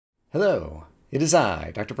Hello, it is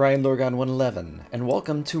I, Dr. Brian Lorgon 111, and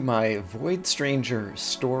welcome to my Void Stranger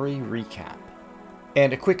story recap.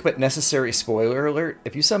 And a quick but necessary spoiler alert,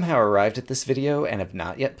 if you somehow arrived at this video and have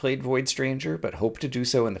not yet played Void Stranger but hope to do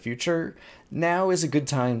so in the future, now is a good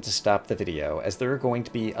time to stop the video as there are going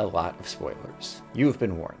to be a lot of spoilers. You have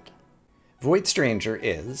been warned. Void Stranger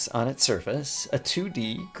is, on its surface, a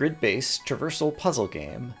 2D, grid-based traversal puzzle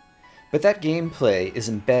game. But that gameplay is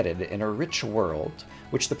embedded in a rich world,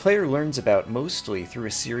 which the player learns about mostly through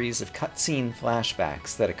a series of cutscene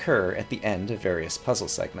flashbacks that occur at the end of various puzzle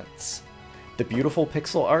segments. The beautiful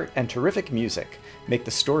pixel art and terrific music make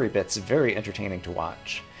the story bits very entertaining to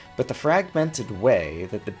watch, but the fragmented way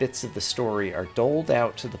that the bits of the story are doled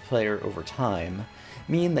out to the player over time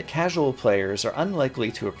mean that casual players are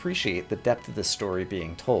unlikely to appreciate the depth of the story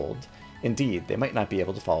being told. Indeed, they might not be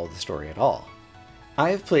able to follow the story at all. I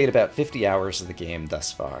have played about 50 hours of the game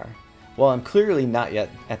thus far. While I'm clearly not yet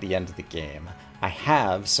at the end of the game, I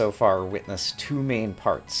have so far witnessed two main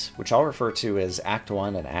parts, which I'll refer to as Act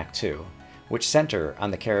 1 and Act 2, which center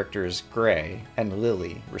on the characters Gray and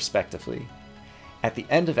Lillie, respectively. At the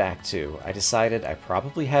end of Act 2, I decided I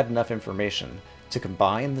probably had enough information to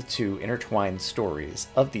combine the two intertwined stories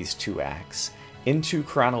of these two acts into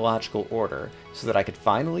chronological order so that I could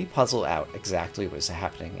finally puzzle out exactly what was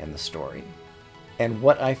happening in the story. And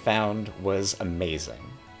what I found was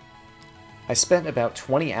amazing. I spent about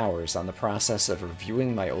 20 hours on the process of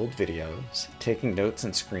reviewing my old videos, taking notes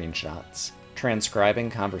and screenshots, transcribing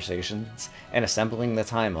conversations, and assembling the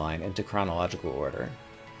timeline into chronological order.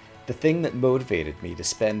 The thing that motivated me to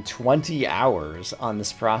spend 20 hours on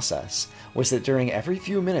this process was that during every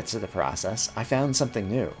few minutes of the process, I found something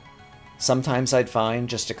new. Sometimes I'd find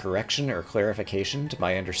just a correction or clarification to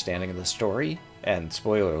my understanding of the story, and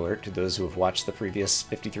spoiler alert to those who have watched the previous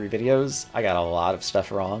 53 videos, I got a lot of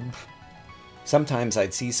stuff wrong. Sometimes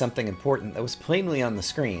I'd see something important that was plainly on the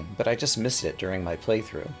screen, but I just missed it during my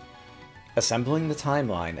playthrough. Assembling the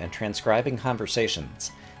timeline and transcribing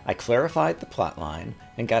conversations, I clarified the plotline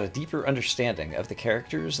and got a deeper understanding of the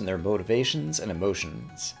characters and their motivations and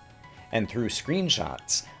emotions. And through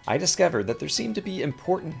screenshots, I discovered that there seemed to be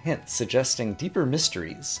important hints suggesting deeper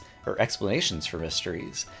mysteries, or explanations for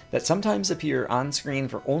mysteries, that sometimes appear on screen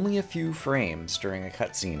for only a few frames during a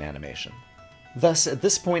cutscene animation. Thus, at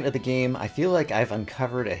this point of the game, I feel like I've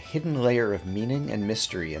uncovered a hidden layer of meaning and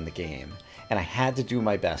mystery in the game, and I had to do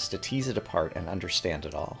my best to tease it apart and understand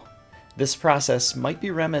it all. This process might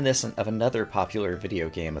be reminiscent of another popular video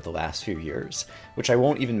game of the last few years, which I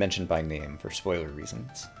won't even mention by name for spoiler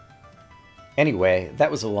reasons. Anyway,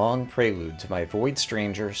 that was a long prelude to my Void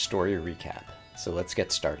Stranger story recap, so let's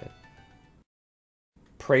get started.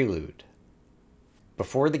 Prelude.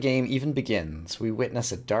 Before the game even begins, we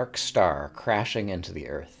witness a dark star crashing into the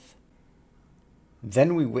earth.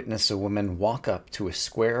 Then we witness a woman walk up to a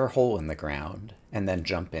square hole in the ground, and then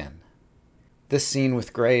jump in. This scene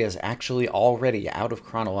with Gray is actually already out of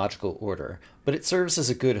chronological order, but it serves as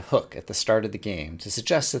a good hook at the start of the game to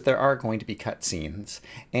suggest that there are going to be cutscenes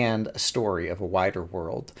and a story of a wider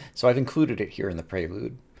world, so I've included it here in the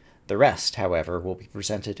prelude. The rest, however, will be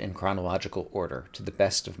presented in chronological order to the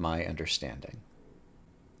best of my understanding.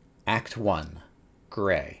 Act 1.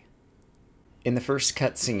 Gray. In the first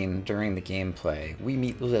cutscene during the gameplay, we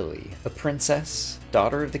meet Lillie, a princess,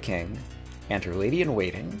 daughter of the king, and her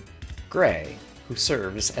lady-in-waiting, Gray, who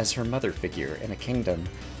serves as her mother figure in a kingdom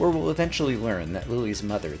where we'll eventually learn that Lillie's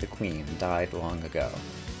mother, the queen, died long ago.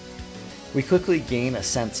 We quickly gain a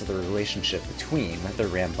sense of the relationship between the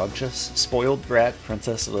rambunctious, spoiled brat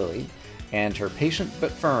Princess Lillie and her patient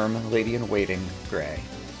but firm lady-in-waiting, Gray.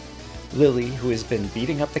 Lillie, who has been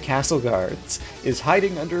beating up the castle guards, is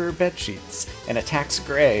hiding under her bedsheets and attacks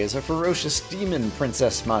Gray as a ferocious demon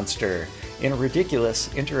princess monster in a ridiculous,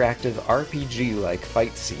 interactive RPG-like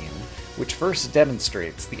fight scene, which first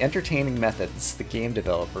demonstrates the entertaining methods the game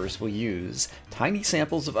developers will use tiny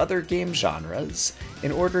samples of other game genres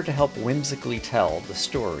in order to help whimsically tell the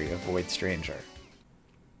story of Void Stranger.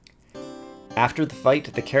 After the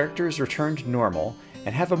fight, the characters return to normal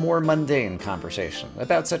and have a more mundane conversation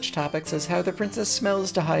about such topics as how the princess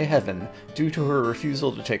smells to high heaven due to her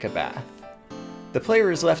refusal to take a bath. The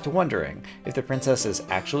player is left wondering if the princess is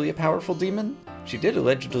actually a powerful demon, she did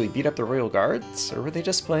allegedly beat up the royal guards, or were they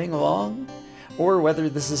just playing along? Or whether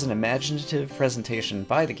this is an imaginative presentation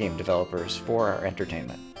by the game developers for our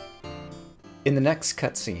entertainment. In the next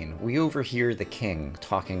cutscene, we overhear the king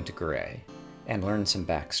talking to Gray, and learn some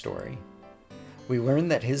backstory. We learn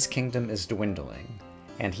that his kingdom is dwindling,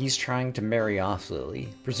 and he's trying to marry off Lillie,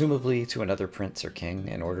 presumably to another prince or king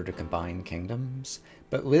in order to combine kingdoms,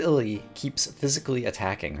 but Lillie keeps physically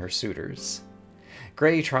attacking her suitors.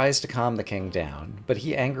 Gray tries to calm the king down, but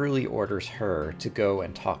he angrily orders her to go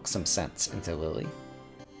and talk some sense into Lillie.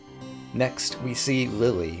 Next, we see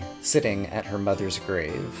Lillie sitting at her mother's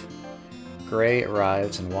grave. Gray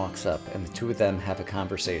arrives and walks up, and the two of them have a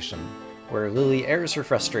conversation, where Lillie airs her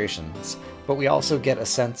frustrations, but we also get a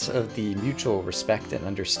sense of the mutual respect and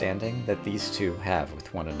understanding that these two have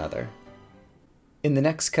with one another. In the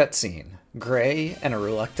next cutscene, Gray and a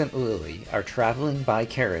reluctant Lillie are traveling by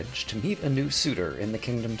carriage to meet a new suitor in the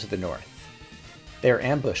kingdom to the north. They are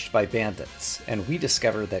ambushed by bandits, and we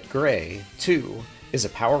discover that Gray, too, is a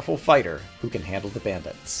powerful fighter who can handle the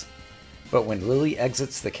bandits. But when Lillie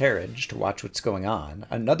exits the carriage to watch what's going on,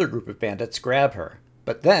 another group of bandits grab her.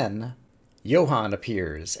 But then, Johann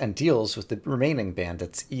appears and deals with the remaining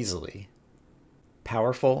bandits easily.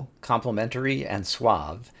 Powerful, complimentary, and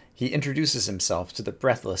suave, he introduces himself to the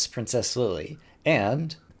breathless Princess Lillie,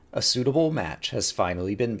 and a suitable match has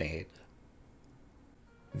finally been made.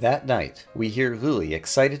 That night, we hear Lillie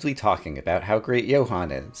excitedly talking about how great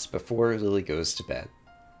Johann is before Lillie goes to bed.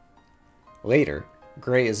 Later,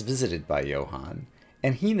 Gray is visited by Johann,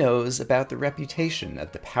 and he knows about the reputation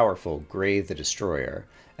of the powerful Gray the Destroyer,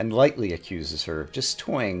 and lightly accuses her of just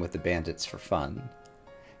toying with the bandits for fun.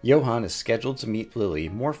 Johann is scheduled to meet Lillie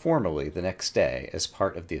more formally the next day as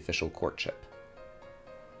part of the official courtship.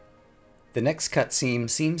 The next cutscene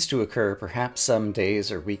seems to occur perhaps some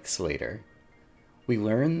days or weeks later. We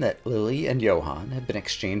learn that Lillie and Johann have been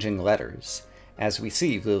exchanging letters, as we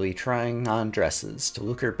see Lillie trying on dresses to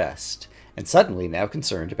look her best, and suddenly now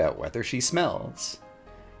concerned about whether she smells.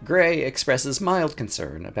 Gray expresses mild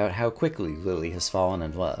concern about how quickly Lillie has fallen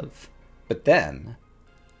in love. But then,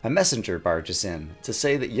 a messenger barges in to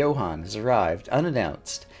say that Johann has arrived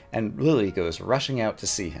unannounced, and Lillie goes rushing out to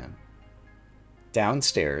see him.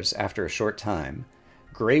 Downstairs, after a short time,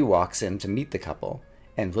 Gray walks in to meet the couple,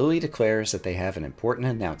 and Lillie declares that they have an important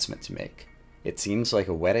announcement to make. It seems like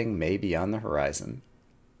a wedding may be on the horizon.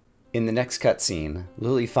 In the next cutscene,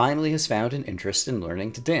 Lillie finally has found an interest in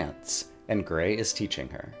learning to dance, and Gray is teaching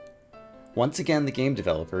her. Once again, the game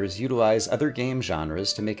developers utilize other game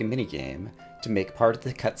genres to make a minigame to make part of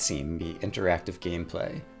the cutscene be interactive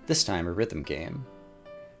gameplay, this time a rhythm game.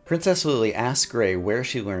 Princess Lillie asks Gray where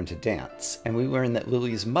she learned to dance, and we learn that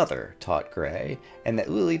Lillie's mother taught Gray, and that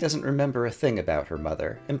Lillie doesn't remember a thing about her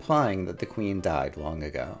mother, implying that the queen died long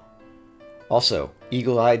ago. Also,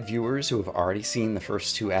 eagle-eyed viewers who have already seen the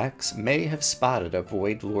first two acts may have spotted a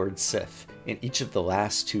Void Lord Sif in each of the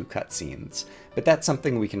last two cutscenes, but that's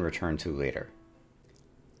something we can return to later.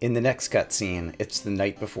 In the next cutscene, it's the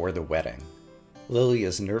night before the wedding. Lillie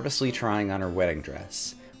is nervously trying on her wedding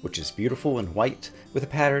dress, which is beautiful in white with a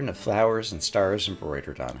pattern of flowers and stars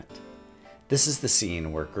embroidered on it. This is the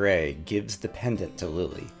scene where Gray gives the pendant to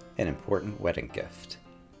Lillie, an important wedding gift.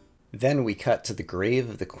 Then we cut to the grave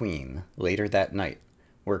of the queen later that night,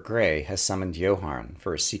 where Gray has summoned Johann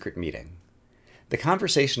for a secret meeting. The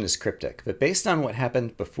conversation is cryptic, but based on what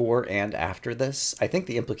happened before and after this, I think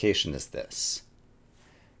the implication is this.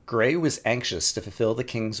 Gray was anxious to fulfill the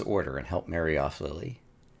king's order and help marry off Lillie.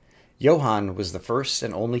 Johann was the first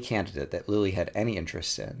and only candidate that Lillie had any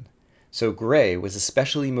interest in, so Gray was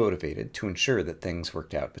especially motivated to ensure that things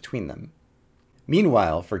worked out between them.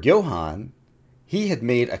 Meanwhile, for Johann, he had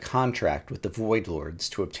made a contract with the Void Lords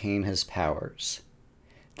to obtain his powers.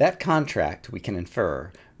 That contract, we can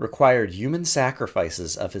infer, required human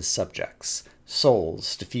sacrifices of his subjects,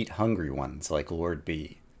 souls to feed hungry ones like Lord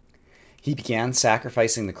B. He began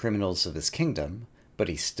sacrificing the criminals of his kingdom, but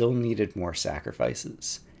he still needed more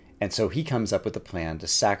sacrifices, and so he comes up with a plan to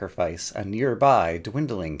sacrifice a nearby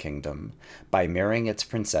dwindling kingdom by marrying its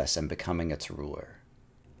princess and becoming its ruler.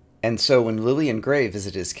 And so when Lillie and Gray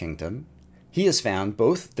visit his kingdom, he has found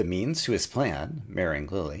both the means to his plan, marrying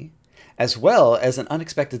Lillie, as well as an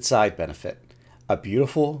unexpected side benefit, a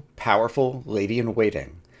beautiful, powerful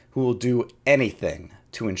lady-in-waiting who will do anything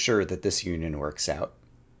to ensure that this union works out.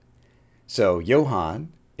 So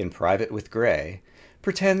Johann, in private with Gray,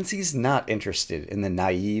 pretends he's not interested in the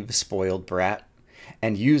naive, spoiled brat,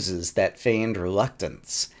 and uses that feigned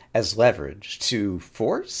reluctance as leverage to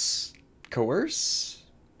coerce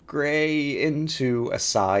Gray into a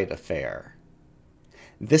side affair.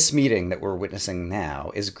 This meeting that we're witnessing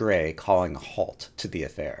now is Gray calling a halt to the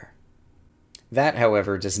affair. That,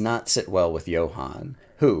 however, does not sit well with Johann,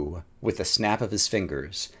 who, with a snap of his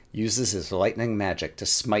fingers, uses his lightning magic to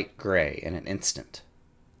smite Gray in an instant.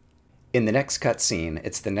 In the next cutscene,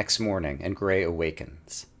 it's the next morning and Gray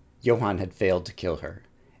awakens. Johann had failed to kill her,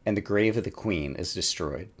 and the grave of the queen is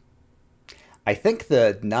destroyed. I think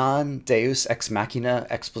the non-Deus Ex Machina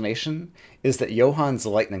explanation is that Johann's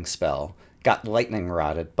lightning spell got lightning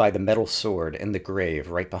rodded by the metal sword in the grave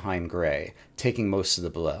right behind Gray, taking most of the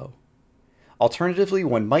blow. Alternatively,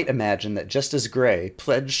 one might imagine that just as Gray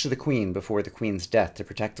pledged to the Queen before the Queen's death to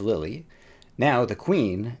protect Lillie, now the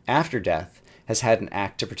Queen, after death, has had an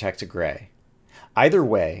act to protect Gray. Either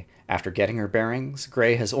way, after getting her bearings,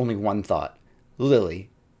 Gray has only one thought: Lillie.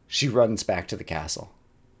 She runs back to the castle.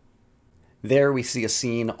 There we see a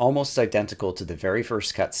scene almost identical to the very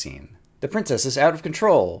first cutscene. The princess is out of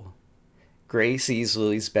control! Gray sees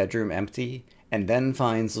Lillie's bedroom empty, and then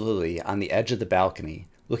finds Lillie on the edge of the balcony,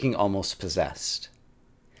 looking almost possessed.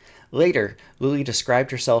 Later, Lillie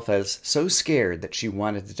described herself as so scared that she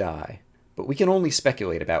wanted to die, but we can only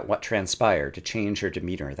speculate about what transpired to change her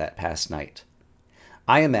demeanor that past night.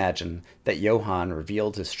 I imagine that Johann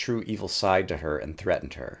revealed his true evil side to her and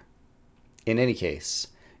threatened her. In any case,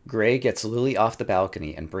 Gray gets Lillie off the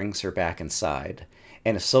balcony and brings her back inside,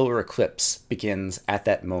 and a solar eclipse begins at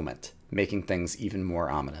that moment, making things even more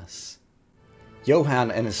ominous. Johann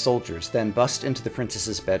and his soldiers then bust into the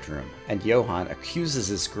princess's bedroom, and Johann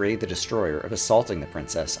accuses Gray the Destroyer of assaulting the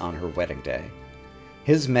princess on her wedding day.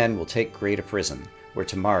 His men will take Gray to prison, where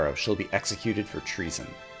tomorrow she'll be executed for treason.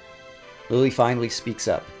 Lillie finally speaks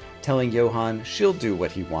up, telling Johann she'll do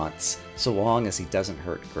what he wants, so long as he doesn't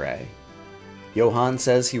hurt Gray. Johann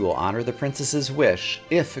says he will honor the princess's wish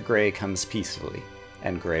if Gray comes peacefully,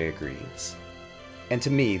 and Gray agrees. And to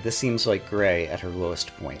me, this seems like Gray at her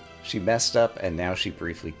lowest point. She messed up, and now she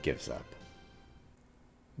briefly gives up.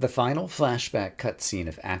 The final flashback cutscene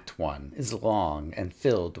of Act 1 is long and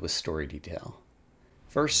filled with story detail.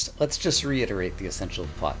 First, let's just reiterate the essential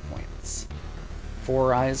plot points.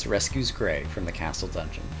 Four Eyes rescues Gray from the castle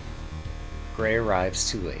dungeon. Gray arrives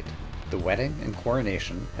too late. The wedding and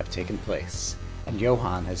coronation have taken place, and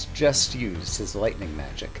Johann has just used his lightning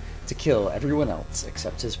magic to kill everyone else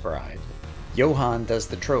except his bride. Johann does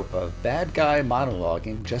the trope of bad guy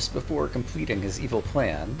monologuing just before completing his evil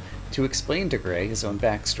plan to explain to Gray his own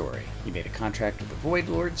backstory. He made a contract with the Void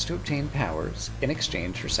Lords to obtain powers in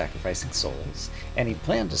exchange for sacrificing souls, and he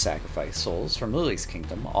planned to sacrifice souls from Lillie's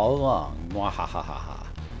kingdom all along. Mwahahaha.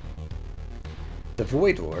 The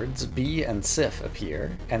Void Lords, B and Sif,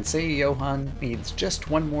 appear and say Johann needs just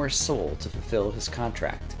one more soul to fulfill his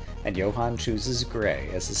contract, and Johann chooses Gray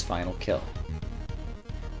as his final kill.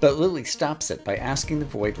 But Lillie stops it by asking the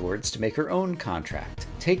Void Lords to make her own contract.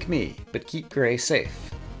 Take me, but keep Gray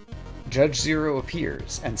safe. Judge Zero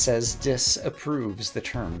appears and says Dis approves the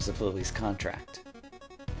terms of Lillie's contract.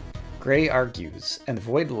 Gray argues, and the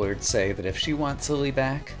Void Lords say that if she wants Lillie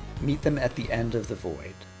back, meet them at the end of the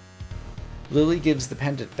Void. Lillie gives the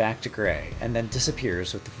pendant back to Gray and then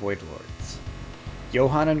disappears with the Void Lords.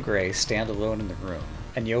 Johann and Gray stand alone in the room,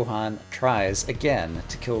 and Johann tries again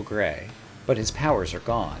to kill Gray, but his powers are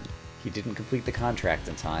gone. He didn't complete the contract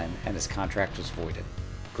in time, and his contract was voided.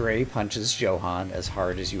 Gray punches Johann as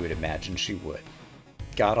hard as you would imagine she would.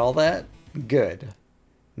 Got all that? Good.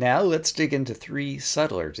 Now let's dig into three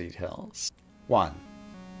subtler details. 1.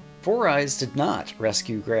 Four Eyes did not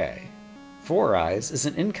rescue Gray. Four Eyes is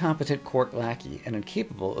an incompetent court lackey and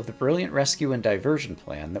incapable of the brilliant rescue and diversion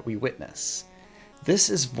plan that we witness. This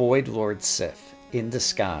is Void Lord Sif, in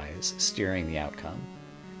disguise, steering the outcome.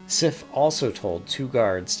 Sif also told two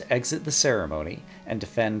guards to exit the ceremony and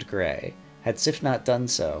defend Gray. Had Sif not done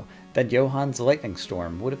so, then Johann's lightning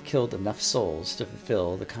storm would have killed enough souls to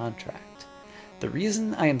fulfill the contract. The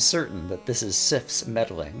reason I am certain that this is Sif's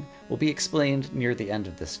meddling will be explained near the end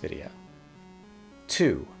of this video.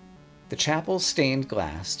 2. The chapel's stained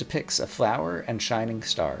glass depicts a flower and shining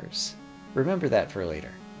stars. Remember that for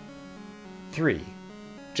later. 3.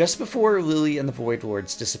 Just before Lillie and the Void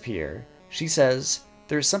Lords disappear, she says,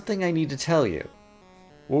 "There's something I need to tell you."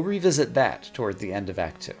 We'll revisit that toward the end of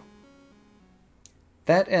Act 2.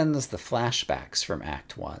 That ends the flashbacks from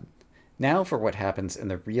Act 1. Now for what happens in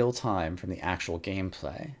the real time from the actual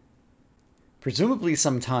gameplay. Presumably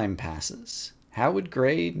some time passes. How would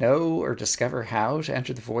Gray know or discover how to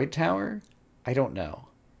enter the Void Tower? I don't know.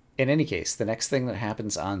 In any case, the next thing that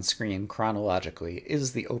happens on screen chronologically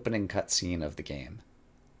is the opening cutscene of the game.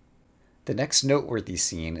 The next noteworthy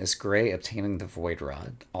scene is Gray obtaining the Void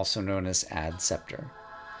Rod, also known as Ad Scepter.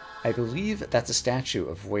 I believe that's a statue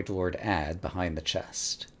of Void Lord Ad behind the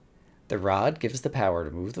chest. The rod gives the power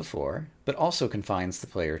to move the floor, but also confines the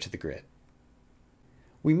player to the grid.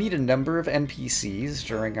 We meet a number of NPCs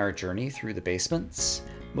during our journey through the basements.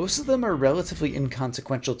 Most of them are relatively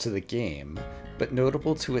inconsequential to the game, but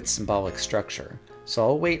notable to its symbolic structure, so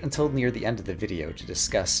I'll wait until near the end of the video to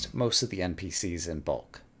discuss most of the NPCs in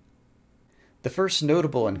bulk. The first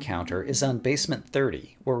notable encounter is on Basement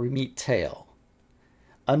 30, where we meet Tail.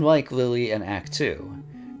 Unlike Lillie in Act 2,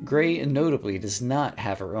 Gray notably does not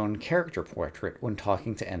have her own character portrait when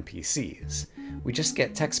talking to NPCs. We just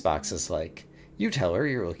get text boxes like, "You tell her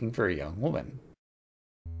you're looking for a young woman."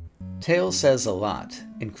 Tale says a lot,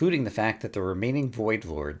 including the fact that the remaining Void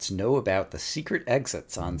Lords know about the secret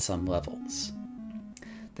exits on some levels.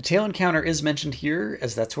 The Tale encounter is mentioned here,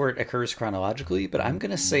 as that's where it occurs chronologically, but I'm going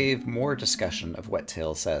to save more discussion of what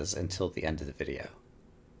Tale says until the end of the video.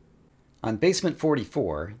 On Basement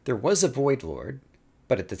 44, there was a Void Lord,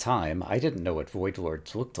 but at the time I didn't know what Void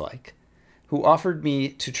Lords looked like, who offered me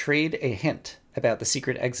to trade a hint about the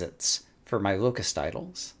secret exits for my Locust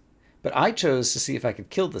idols. But I chose to see if I could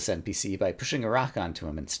kill this NPC by pushing a rock onto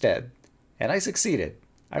him instead, and I succeeded.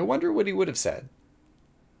 I wonder what he would have said.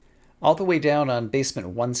 All the way down on Basement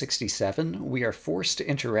 167, we are forced to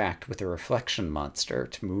interact with a reflection monster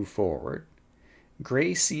to move forward.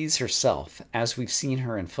 Gray sees herself, as we've seen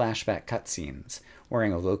her in flashback cutscenes,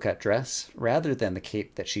 wearing a low-cut dress rather than the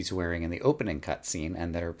cape that she's wearing in the opening cutscene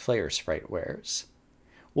and that her player sprite wears.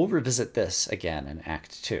 We'll revisit this again in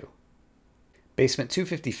Act 2. Basement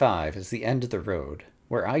 255 is the end of the road,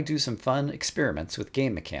 where I do some fun experiments with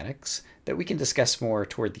game mechanics that we can discuss more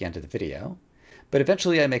toward the end of the video. But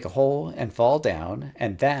eventually I make a hole and fall down,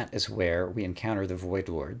 and that is where we encounter the Void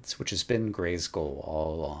Lords, which has been Gray's goal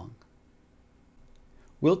all along.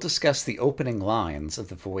 We'll discuss the opening lines of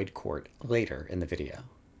the Void Court later in the video.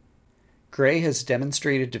 Gray has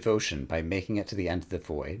demonstrated devotion by making it to the end of the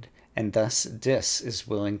Void, and thus Dis is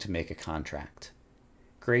willing to make a contract.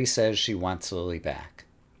 Gray says she wants Lillie back.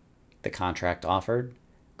 The contract offered,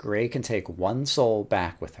 Gray can take one soul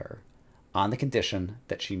back with her, on the condition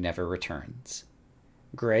that she never returns.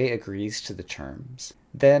 Gray agrees to the terms.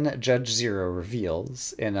 Then Judge Zero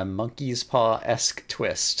reveals, in a monkey's paw-esque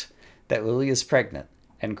twist, that Lillie is pregnant,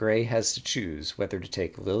 and Gray has to choose whether to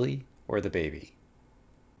take Lillie or the baby.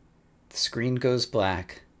 The screen goes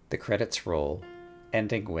black, the credits roll,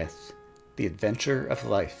 ending with, "The adventure of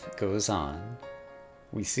life goes on."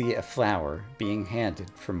 We see a flower being handed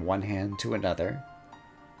from one hand to another,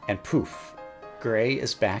 and poof, Gray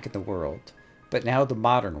is back in the world, but now the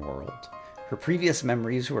modern world. Her previous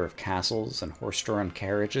memories were of castles and horse-drawn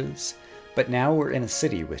carriages, but now we're in a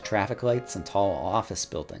city with traffic lights and tall office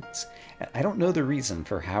buildings. And I don't know the reason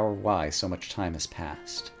for how or why so much time has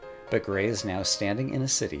passed, but Gray is now standing in a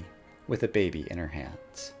city with a baby in her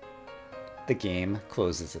hands. The game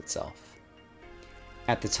closes itself.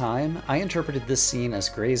 At the time, I interpreted this scene as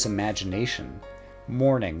Gray's imagination,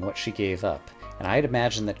 mourning what she gave up, and I had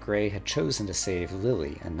imagined that Gray had chosen to save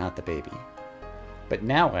Lillie and not the baby. But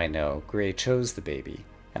now I know Gray chose the baby,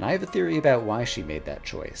 and I have a theory about why she made that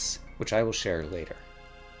choice, which I will share later.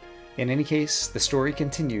 In any case, the story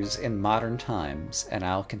continues in modern times, and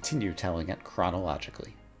I'll continue telling it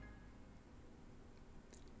chronologically.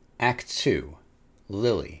 Act 2.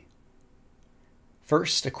 Lillie.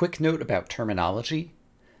 First, a quick note about terminology.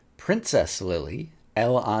 Princess Lillie,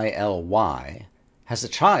 L-I-L-Y, has a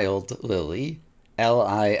child, Lillie,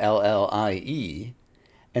 L-I-L-L-I-E,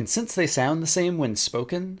 and since they sound the same when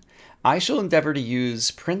spoken, I shall endeavor to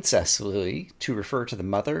use Princess Lillie to refer to the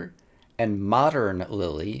mother, and Modern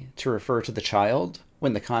Lillie to refer to the child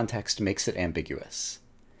when the context makes it ambiguous.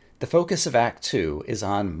 The focus of Act 2 is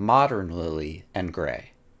on Modern Lillie and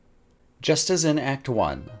Gray. Just as in Act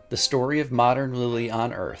 1, the story of Modern Lillie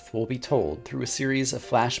on Earth will be told through a series of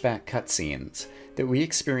flashback cutscenes that we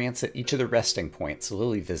experience at each of the resting points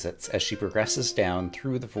Lillie visits as she progresses down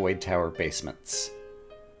through the Void Tower basements.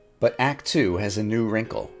 But Act 2 has a new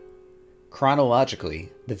wrinkle.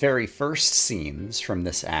 Chronologically, the very first scenes from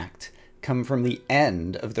this act come from the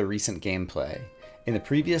end of the recent gameplay. In the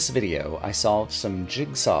previous video, I solved some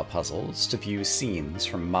jigsaw puzzles to view scenes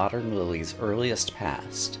from Modern Lillie's earliest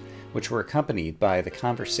past, which were accompanied by the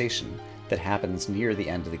conversation that happens near the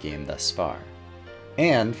end of the game thus far.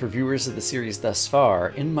 And for viewers of the series thus far,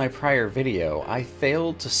 in my prior video, I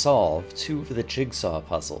failed to solve 2 of the jigsaw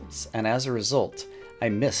puzzles, and as a result, I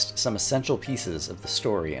missed some essential pieces of the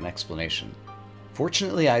story and explanation.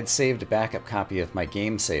 Fortunately, I'd saved a backup copy of my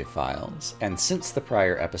game save files, and since the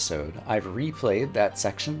prior episode, I've replayed that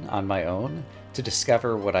section on my own to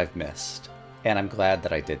discover what I've missed, and I'm glad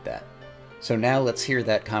that I did that. So now let's hear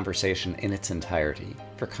that conversation in its entirety,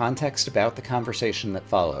 for context about the conversation that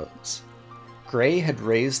follows. Gray had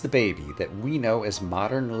raised the baby that we know as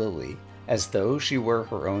Modern Lillie as though she were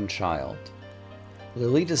her own child.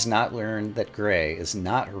 Lillie does not learn that Gray is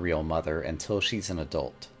not her real mother until she's an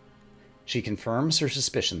adult. She confirms her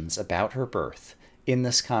suspicions about her birth in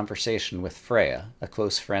this conversation with Freya, a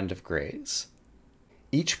close friend of Gray's.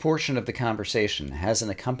 Each portion of the conversation has an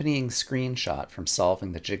accompanying screenshot from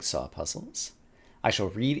solving the jigsaw puzzles. I shall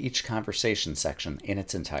read each conversation section in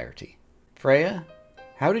its entirety. Freya,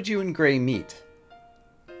 how did you and Gray meet?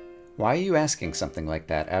 Why are you asking something like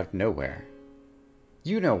that out of nowhere?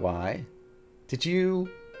 You know why. Did you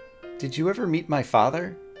ever meet my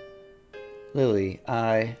father? Lillie,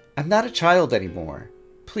 I'm not a child anymore.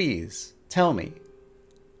 Please, tell me.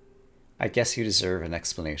 I guess you deserve an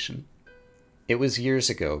explanation. It was years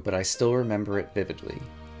ago, but I still remember it vividly.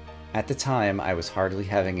 At the time, I was hardly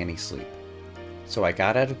having any sleep, so I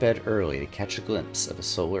got out of bed early to catch a glimpse of a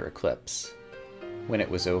solar eclipse. When it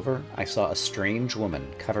was over, I saw a strange woman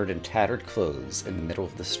covered in tattered clothes in the middle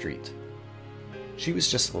of the street. She was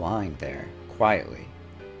just lying there, quietly,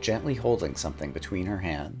 gently holding something between her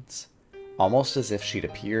hands, almost as if she'd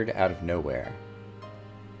appeared out of nowhere.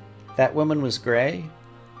 That woman was Gray?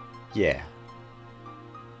 Yeah.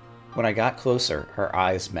 When I got closer, our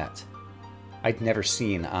eyes met. I'd never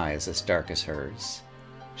seen eyes as dark as hers.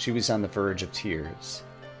 She was on the verge of tears.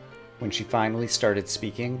 When she finally started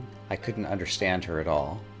speaking, I couldn't understand her at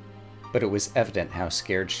all, but it was evident how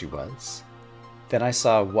scared she was. Then I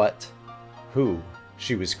saw who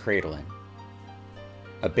she was cradling.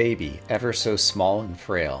 A baby, ever so small and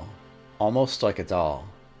frail, almost like a doll.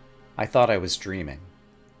 I thought I was dreaming,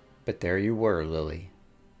 but there you were, Lillie.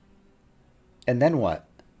 And then what?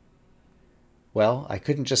 Well, I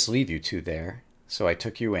couldn't just leave you two there, so I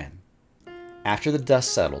took you in. After the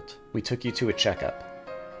dust settled, we took you to a checkup.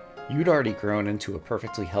 You'd already grown into a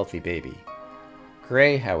perfectly healthy baby.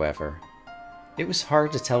 Gray, however, it was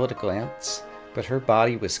hard to tell at a glance, but her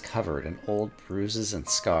body was covered in old bruises and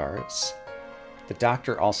scars. The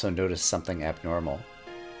doctor also noticed something abnormal.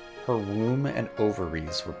 Her womb and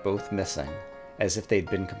ovaries were both missing, as if they'd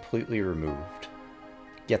been completely removed.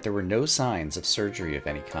 Yet there were no signs of surgery of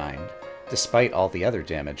any kind, despite all the other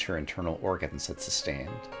damage her internal organs had sustained.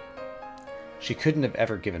 She couldn't have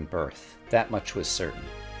ever given birth, that much was certain.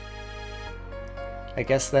 I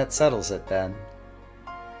guess that settles it then.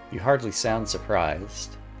 You hardly sound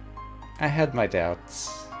surprised. I had my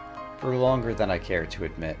doubts, for longer than I care to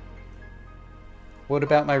admit. What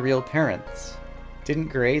about my real parents? Didn't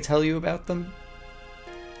Gray tell you about them?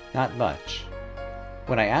 Not much.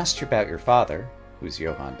 When I asked her about your father, who's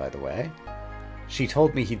Johann by the way, she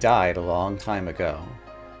told me he died a long time ago.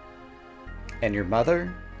 And your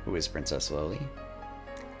mother, who is Princess Lillie?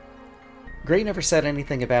 Gray never said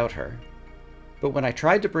anything about her, but when I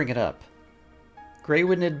tried to bring it up, Gray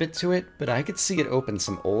wouldn't admit to it, but I could see it open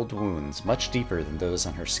some old wounds much deeper than those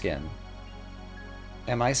on her skin.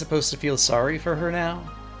 Am I supposed to feel sorry for her now?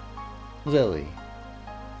 Lillie,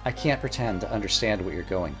 I can't pretend to understand what you're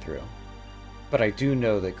going through, but I do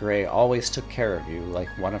know that Gray always took care of you like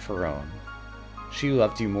one of her own. She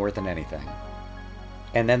loved you more than anything.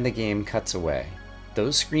 And then the game cuts away.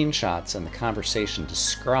 Those screenshots and the conversation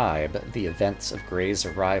describe the events of Gray's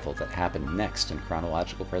arrival that happened next in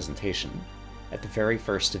chronological presentation, at the very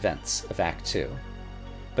first events of Act 2.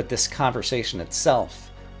 But this conversation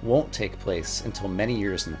itself won't take place until many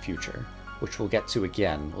years in the future, which we'll get to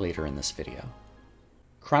again later in this video.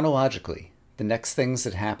 Chronologically, the next things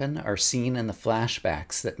that happen are seen in the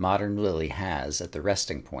flashbacks that modern Lillie has at the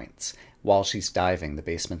resting points while she's diving the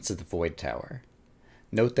basements of the Void Tower.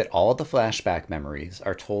 Note that all the flashback memories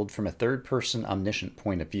are told from a third-person omniscient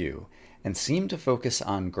point of view and seem to focus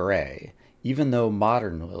on Gray, even though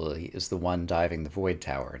modern Lillie is the one diving the Void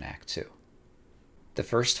Tower in Act 2. The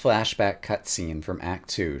first flashback cutscene from Act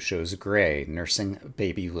 2 shows Gray nursing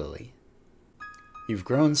baby Lillie. You've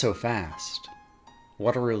grown so fast.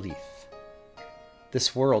 What a relief.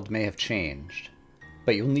 This world may have changed,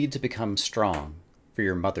 but you'll need to become strong for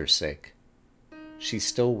your mother's sake. She's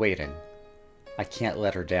still waiting. I can't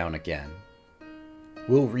let her down again.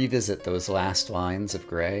 We'll revisit those last lines of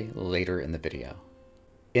Gray later in the video.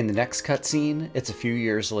 In the next cutscene, it's a few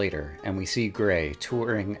years later, and we see Gray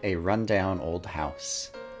touring a rundown old house.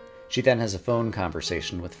 She then has a phone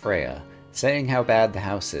conversation with Freya, saying how bad the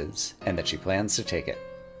house is, and that she plans to take it.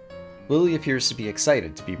 Lillie appears to be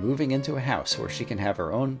excited to be moving into a house where she can have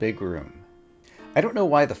her own big room. I don't know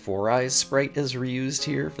why the Four Eyes sprite is reused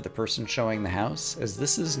here for the person showing the house, as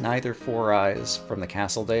this is neither Four Eyes from the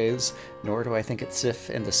castle days, nor do I think it's Sif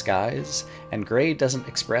in disguise, and Gray doesn't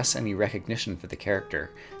express any recognition for the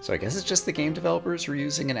character, so I guess it's just the game developers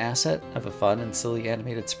reusing an asset of a fun and silly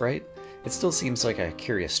animated sprite. It still seems like a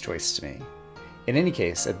curious choice to me. In any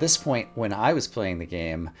case, at this point when I was playing the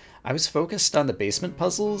game, I was focused on the basement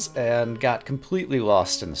puzzles and got completely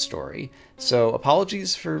lost in the story, so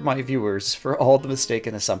apologies for my viewers for all the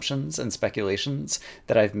mistaken assumptions and speculations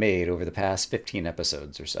that I've made over the past 15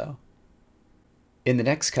 episodes or so. In the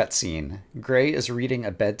next cutscene, Gray is reading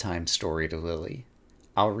a bedtime story to Lillie.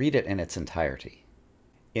 I'll read it in its entirety.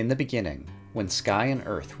 In the beginning, when sky and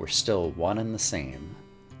earth were still one and the same,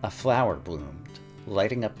 a flower bloomed,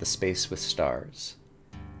 lighting up the space with stars.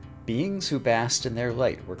 Beings who basked in their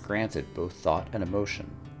light were granted both thought and emotion.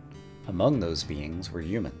 Among those beings were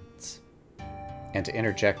humans. And to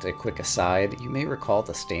interject a quick aside, you may recall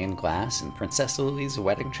the stained glass in Princess Lillie's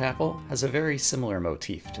wedding chapel has a very similar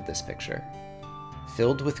motif to this picture.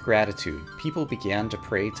 Filled with gratitude, people began to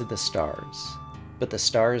pray to the stars, but the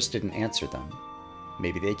stars didn't answer them.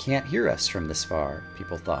 Maybe they can't hear us from this far,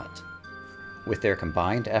 people thought. With their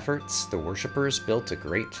combined efforts, the worshippers built a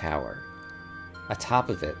great tower. Atop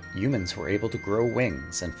of it, humans were able to grow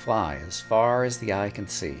wings and fly as far as the eye can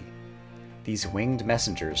see. These winged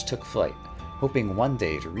messengers took flight, hoping one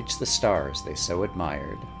day to reach the stars they so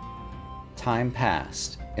admired. Time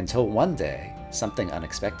passed, until one day, something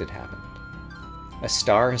unexpected happened. A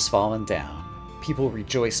star has fallen down. People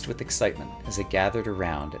rejoiced with excitement as they gathered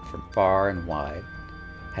around it from far and wide.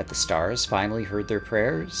 Had the stars finally heard their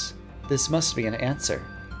prayers? This must be an answer.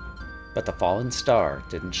 But the fallen star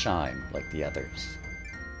didn't shine like the others.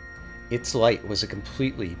 Its light was a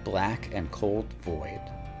completely black and cold void.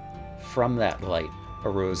 From that light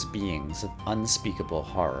arose beings of unspeakable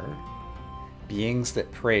horror. Beings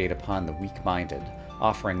that preyed upon the weak-minded,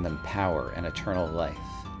 offering them power and eternal life.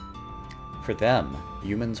 For them,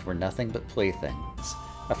 humans were nothing but playthings,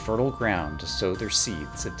 a fertile ground to sow their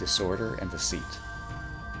seeds of disorder and deceit.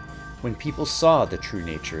 When people saw the true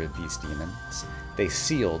nature of these demons, they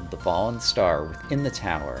sealed the fallen star within the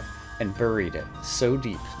tower and buried it so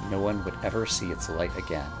deep no one would ever see its light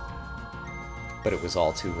again. But it was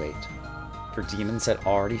all too late, for demons had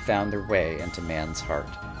already found their way into man's heart,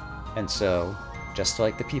 and so, just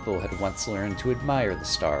like the people had once learned to admire the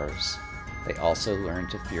stars, they also learned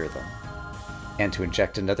to fear them. And to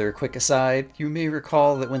inject another quick aside, you may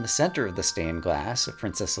recall that when the center of the stained glass of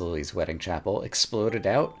Princess Lillie's wedding chapel exploded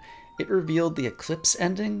out, it revealed the eclipse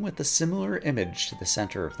ending with a similar image to the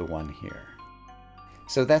center of the one here.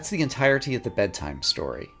 So that's the entirety of the bedtime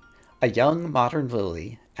story. A young, modern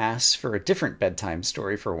Lillie asks for a different bedtime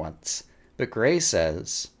story for once, but Gray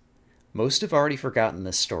says, "Most have already forgotten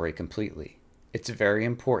this story completely. It's very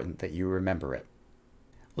important that you remember it."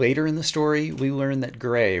 Later in the story, we learn that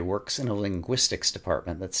Gray works in a linguistics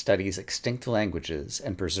department that studies extinct languages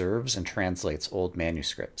and preserves and translates old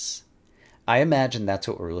manuscripts. I imagine that's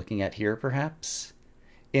what we're looking at here, perhaps?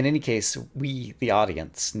 In any case, we, the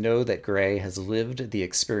audience, know that Gray has lived the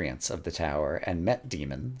experience of the tower and met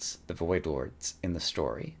demons, the Void Lords, in the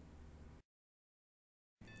story.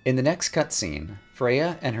 In the next cutscene,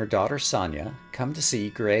 Freya and her daughter Sonya come to see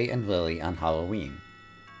Gray and Lillie on Halloween.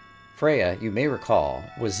 Freya, you may recall,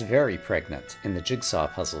 was very pregnant in the jigsaw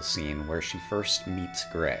puzzle scene where she first meets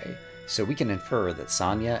Gray, so we can infer that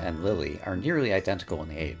Sonya and Lillie are nearly identical in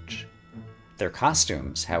age. Their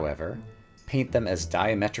costumes, however, paint them as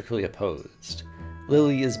diametrically opposed.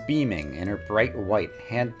 Lillie is beaming in her bright white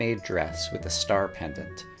handmade dress with a star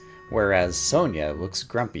pendant, whereas Sonya looks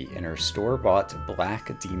grumpy in her store-bought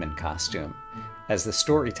black demon costume, as the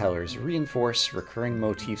storytellers reinforce recurring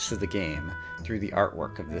motifs of the game through the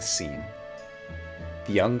artwork of this scene.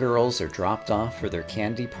 The young girls are dropped off for their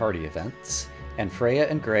candy party events, and Freya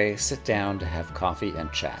and Gray sit down to have coffee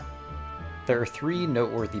and chat. There are three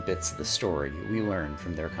noteworthy bits of the story we learn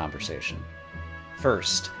from their conversation.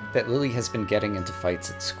 First, that Lillie has been getting into fights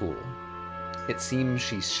at school. It seems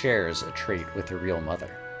she shares a trait with her real mother.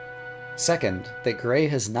 Second, that Gray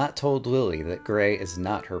has not told Lillie that Gray is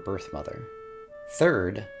not her birth mother.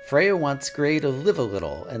 Third, Freya wants Gray to live a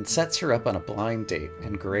little and sets her up on a blind date,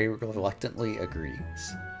 and Gray reluctantly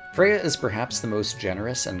agrees. Freya is perhaps the most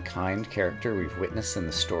generous and kind character we've witnessed in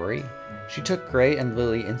the story. She took Gray and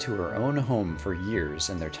Lillie into her own home for years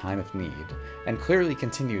in their time of need, and clearly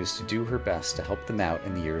continues to do her best to help them out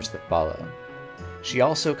in the years that follow. She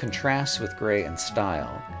also contrasts with Gray in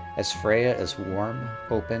style, as Freya is warm,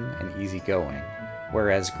 open, and easygoing,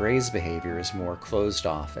 whereas Gray's behavior is more closed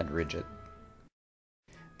off and rigid.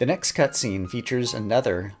 The next cutscene features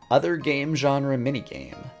another other game genre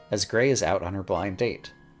minigame, as Gray is out on her blind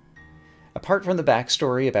date. Apart from the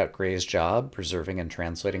backstory about Gray's job, preserving and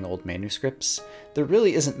translating old manuscripts, there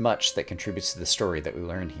really isn't much that contributes to the story that we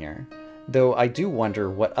learn here, though I do wonder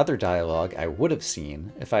what other dialogue I would have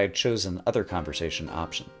seen if I had chosen other conversation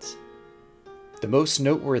options. The most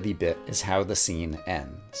noteworthy bit is how the scene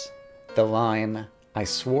ends. The line, "I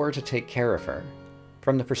swore to take care of her,"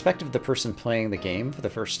 from the perspective of the person playing the game for the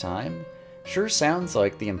first time, sure sounds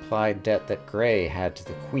like the implied debt that Gray had to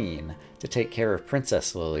the Queen to take care of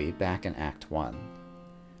Princess Lillie back in Act 1.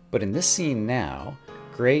 But in this scene now,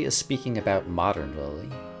 Gray is speaking about modern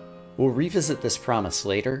Lillie. We'll revisit this promise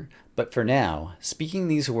later, but for now, speaking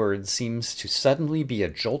these words seems to suddenly be a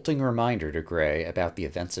jolting reminder to Gray about the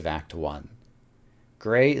events of Act 1.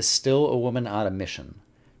 Gray is still a woman on a mission,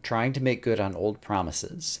 trying to make good on old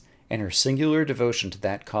promises, and her singular devotion to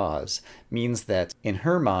that cause means that, in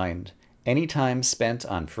her mind, any time spent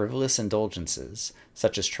on frivolous indulgences,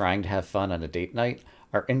 such as trying to have fun on a date night,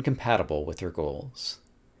 are incompatible with her goals.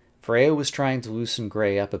 Freya was trying to loosen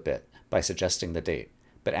Gray up a bit by suggesting the date,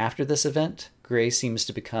 but after this event, Gray seems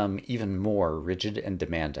to become even more rigid and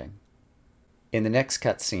demanding. In the next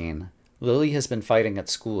cutscene, Lillie has been fighting at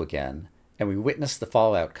school again, and we witness the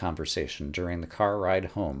fallout conversation during the car ride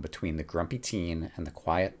home between the grumpy teen and the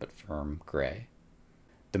quiet but firm Gray.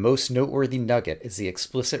 The most noteworthy nugget is the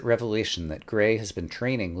explicit revelation that Gray has been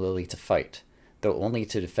training Lillie to fight, though only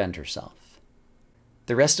to defend herself.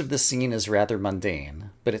 The rest of the scene is rather mundane,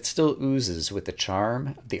 but it still oozes with the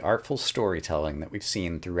charm of the artful storytelling that we've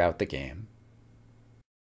seen throughout the game.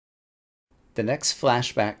 The next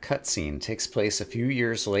flashback cutscene takes place a few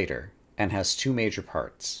years later and has two major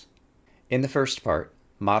parts. In the first part,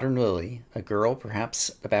 modern Lillie, a girl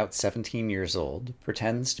perhaps about 17 years old,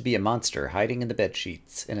 pretends to be a monster hiding in the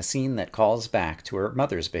bedsheets in a scene that calls back to her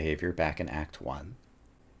mother's behavior back in Act 1.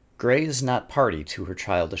 Gray is not party to her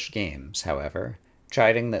childish games, however,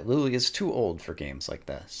 chiding that Lillie is too old for games like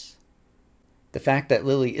this. The fact that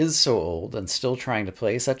Lillie is so old and still trying to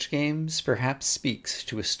play such games perhaps speaks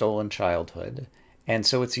to a stolen childhood, and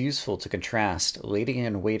so it's useful to contrast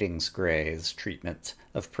Lady-in-Waiting's Gray's treatment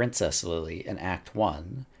of Princess Lillie in Act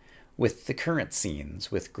 1 with the current scenes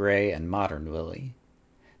with Gray and modern Lillie.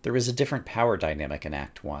 There was a different power dynamic in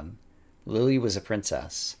Act 1. Lillie was a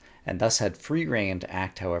princess, and thus had free rein to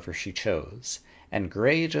act however she chose, and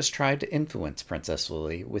Gray just tried to influence Princess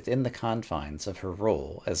Lillie within the confines of her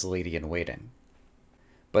role as Lady-in-Waiting.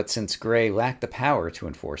 But since Gray lacked the power to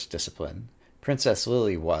enforce discipline, Princess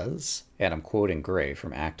Lillie was, and I'm quoting Gray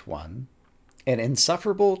from Act 1, an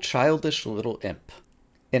insufferable, childish little imp.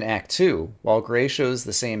 In Act 2, while Gray shows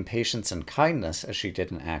the same patience and kindness as she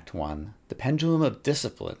did in Act 1, the pendulum of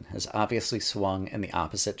discipline has obviously swung in the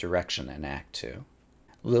opposite direction in Act 2.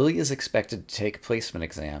 Lillie is expected to take placement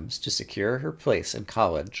exams to secure her place in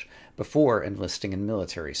college before enlisting in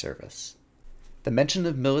military service. The mention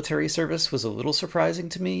of military service was a little surprising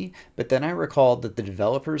to me, but then I recalled that the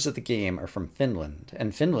developers of the game are from Finland,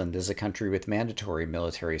 and Finland is a country with mandatory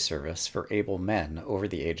military service for able men over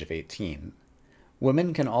the age of 18.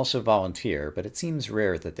 Women can also volunteer, but it seems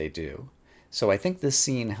rare that they do. So I think this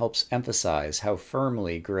scene helps emphasize how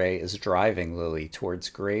firmly Gray is driving Lillie towards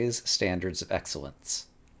Gray's standards of excellence.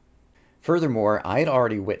 Furthermore, I had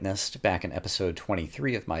already witnessed, back in episode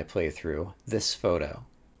 23 of my playthrough, this photo,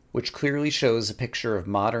 which clearly shows a picture of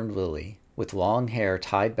modern Lillie, with long hair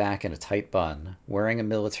tied back in a tight bun, wearing a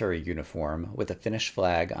military uniform with a Finnish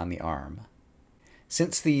flag on the arm.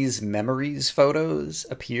 Since these memories photos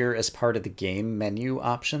appear as part of the game menu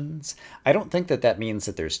options, I don't think that means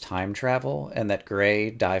that there's time travel, and that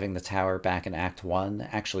Gray, diving the tower back in Act 1,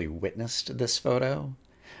 actually witnessed this photo.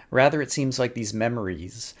 Rather, it seems like these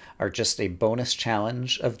memories are just a bonus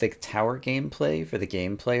challenge of the tower gameplay for the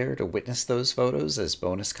game player to witness those photos as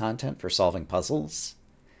bonus content for solving puzzles.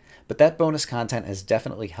 But that bonus content has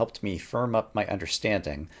definitely helped me firm up my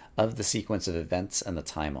understanding of the sequence of events and the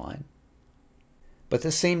timeline. But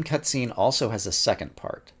this same cutscene also has a second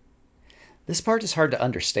part. This part is hard to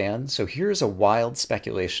understand, so here's a wild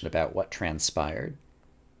speculation about what transpired.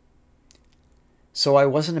 So I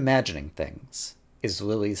wasn't imagining things, is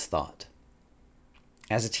Lillie's thought.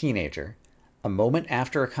 As a teenager, a moment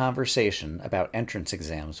after a conversation about entrance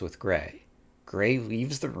exams with Gray, Gray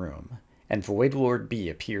leaves the room, and Void Lord B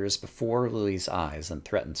appears before Lillie's eyes and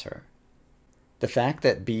threatens her. The fact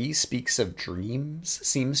that B speaks of dreams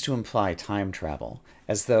seems to imply time travel,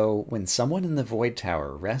 as though when someone in the Void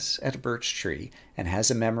Tower rests at a birch tree and has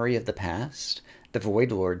a memory of the past, the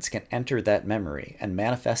Void Lords can enter that memory and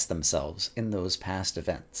manifest themselves in those past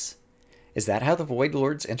events. Is that how the Void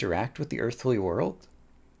Lords interact with the earthly world?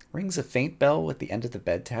 Rings a faint bell with the end of the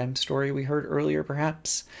bedtime story we heard earlier,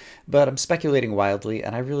 perhaps, but I'm speculating wildly,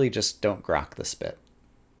 and I really just don't grok this bit.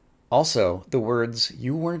 Also, the words,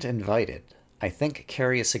 "you weren't invited," I think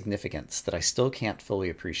carry a significance that I still can't fully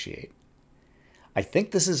appreciate. I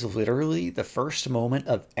think this is literally the first moment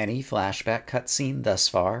of any flashback cutscene thus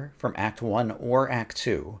far, from Act 1 or Act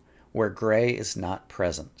 2, where Gray is not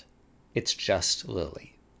present. It's just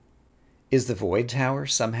Lillie. Is the Void Tower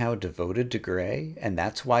somehow devoted to Gray, and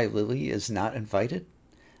that's why Lillie is not invited?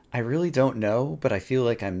 I really don't know, but I feel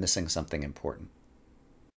like I'm missing something important.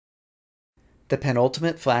 The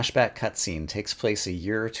penultimate flashback cutscene takes place a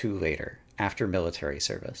year or two later, after military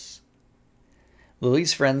service.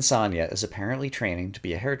 Lily's friend Sonia is apparently training to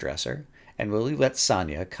be a hairdresser, and Lily lets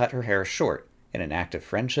Sonia cut her hair short in an act of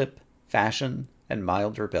friendship, fashion, and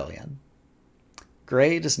mild rebellion.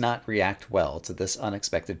 Gray does not react well to this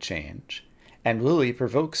unexpected change, and Lily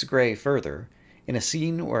provokes Gray further in a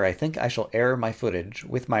scene where I think I shall air my footage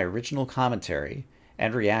with my original commentary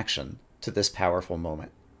and reaction to this powerful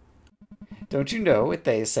moment. Don't you know what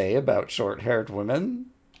they say about short-haired women?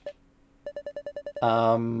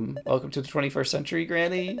 Welcome to the 21st century,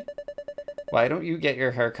 Granny. Why don't you get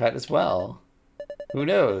your hair cut as well? Who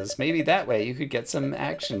knows? Maybe that way you could get some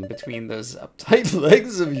action between those uptight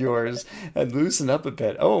legs of yours and loosen up a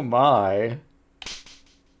bit. Oh my.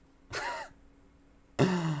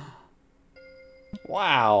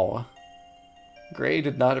 Wow. Gray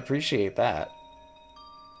did not appreciate that.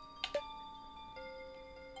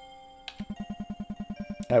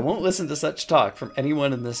 I won't listen to such talk from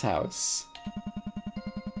anyone in this house.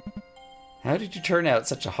 How did you turn out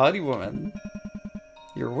such a haughty woman?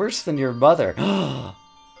 You're worse than your mother. I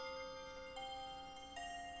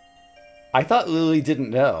thought Lily didn't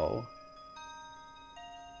know.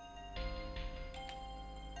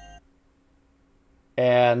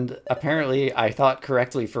 And apparently I thought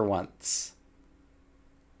correctly for once.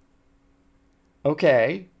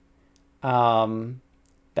 Okay.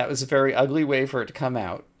 That was a very ugly way for it to come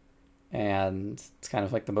out. And it's kind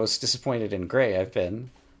of like the most disappointed in Gray I've been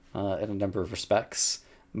in a number of respects.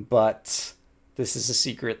 But this is a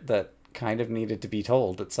secret that kind of needed to be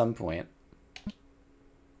told at some point.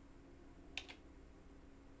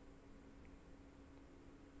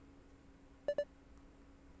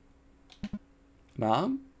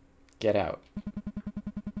 Mom? Get out.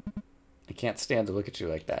 I can't stand to look at you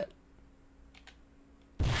like that.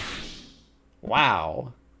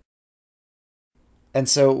 Wow. And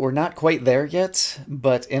so we're not quite there yet,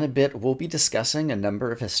 but in a bit we'll be discussing a number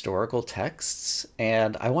of historical texts,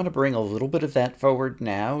 and I want to bring a little bit of that forward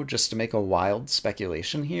now just to make a wild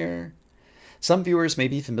speculation here. Some viewers may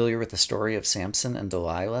be familiar with the story of Samson and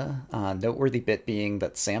Delilah, noteworthy bit being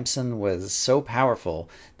that Samson was so powerful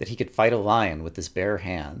that he could fight a lion with his bare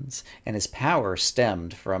hands, and his power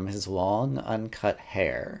stemmed from his long, uncut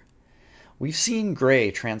hair. We've seen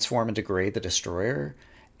Gray transform into Gray the Destroyer,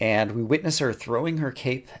 and we witness her throwing her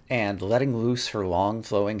cape and letting loose her long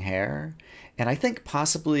flowing hair. And I think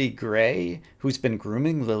possibly Gray, who's been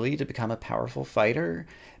grooming Lily to become a powerful fighter,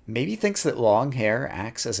 maybe thinks that long hair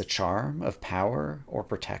acts as a charm of power or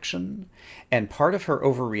protection. And part of her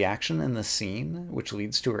overreaction in the scene, which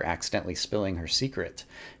leads to her accidentally spilling her secret,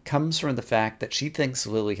 comes from the fact that she thinks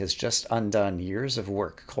Lily has just undone years of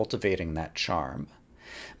work cultivating that charm.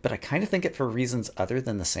 But I kind of think it for reasons other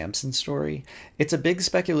than the Samson story. It's a big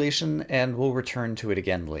speculation, and we'll return to it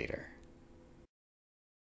again later.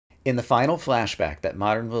 In the final flashback that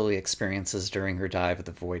modern Lily experiences during her dive at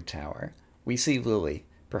the Void Tower, we see Lily,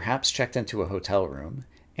 perhaps checked into a hotel room,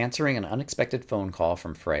 answering an unexpected phone call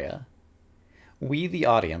from Freya. We, the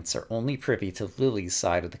audience, are only privy to Lily's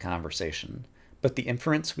side of the conversation, but the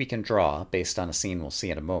inference we can draw, based on a scene we'll see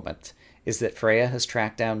in a moment, is that Freya has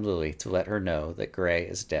tracked down Lily to let her know that Gray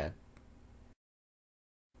is dead.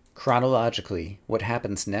 Chronologically, what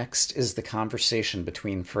happens next is the conversation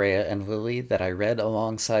between Freya and Lily that I read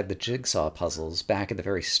alongside the jigsaw puzzles back at the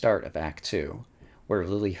very start of Act 2, where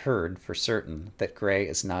Lily heard for certain that Gray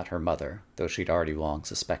is not her mother, though she'd already long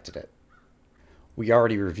suspected it. We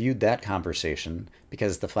already reviewed that conversation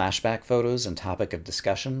because the flashback photos and topic of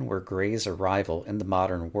discussion were Gray's arrival in the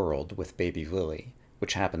modern world with baby Lily,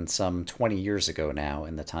 which happened some 20 years ago now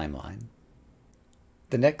in the timeline.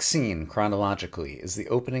 The next scene, chronologically, is the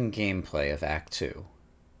opening gameplay of Act 2.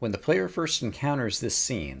 When the player first encounters this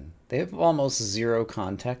scene, they have almost zero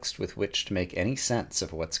context with which to make any sense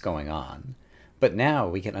of what's going on, but now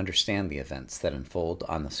we can understand the events that unfold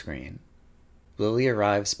on the screen. Lily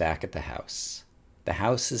arrives back at the house. The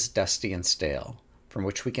house is dusty and stale, from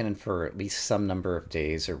which we can infer at least some number of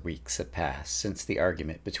days or weeks have passed since the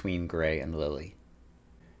argument between Gray and Lily.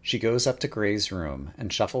 She goes up to Gray's room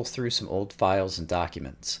and shuffles through some old files and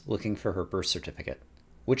documents, looking for her birth certificate,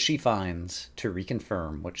 which she finds to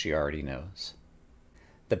reconfirm what she already knows.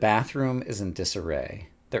 The bathroom is in disarray.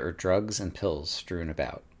 There are drugs and pills strewn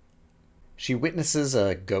about. She witnesses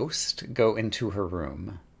a ghost go into her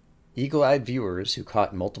room. Eagle-eyed viewers who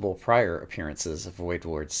caught multiple prior appearances of Void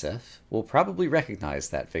Lord Sif will probably recognize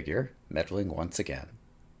that figure, meddling once again.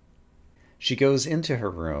 She goes into her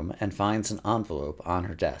room and finds an envelope on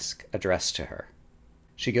her desk, addressed to her.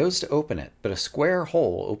 She goes to open it, but a square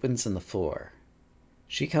hole opens in the floor.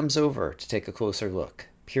 She comes over to take a closer look,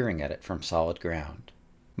 peering at it from solid ground.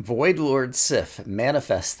 Void Lord Sif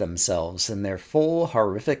manifests themselves in their full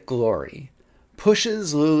horrific glory,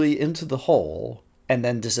 pushes Lillie into the hole, and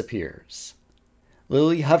then disappears.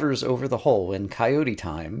 Lillie hovers over the hole in coyote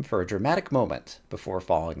time for a dramatic moment before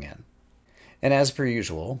falling in. And as per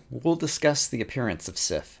usual, we'll discuss the appearance of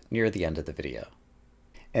Sif near the end of the video.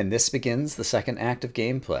 And this begins the second act of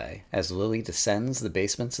gameplay, as Lillie descends the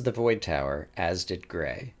basements of the Void Tower, as did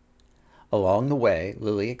Gray. Along the way,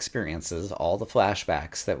 Lillie experiences all the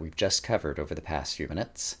flashbacks that we've just covered over the past few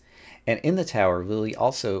minutes, and in the tower, Lillie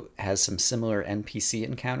also has some similar NPC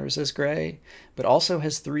encounters as Gray, but also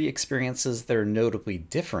has 3 experiences that are notably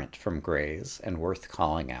different from Gray's and worth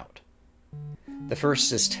calling out. The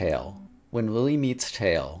first is Tail. When Lillie meets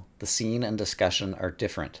Tail, the scene and discussion are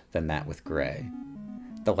different than that with Gray.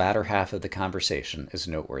 The latter half of the conversation is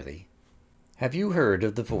noteworthy. Have you heard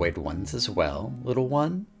of the Void Ones as well, little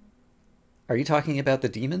one? Are you talking about the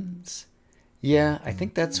demons? Yeah, I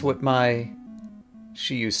think that's what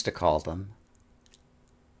she used to call them.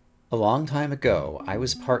 A long time ago, I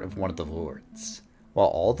was part of one of the lords. While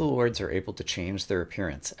all the lords are able to change their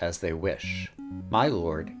appearance as they wish, my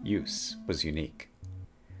lord, Use, was unique.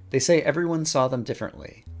 They say everyone saw them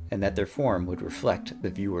differently, and that their form would reflect the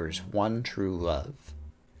viewer's one true love.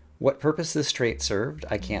 What purpose this trait served,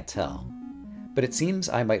 I can't tell, but it seems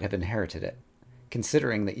I might have inherited it,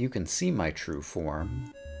 considering that you can see my true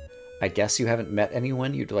form. I guess you haven't met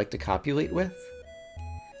anyone you'd like to copulate with?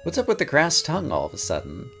 What's up with the crass tongue all of a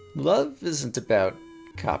sudden? Love isn't about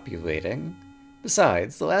copulating.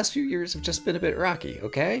 Besides, the last few years have just been a bit rocky,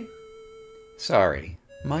 okay? Sorry,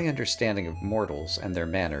 my understanding of mortals and their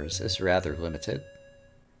manners is rather limited.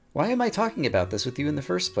 Why am I talking about this with you in the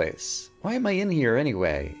first place? Why am I in here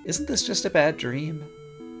anyway? Isn't this just a bad dream?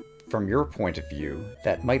 From your point of view,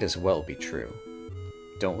 that might as well be true.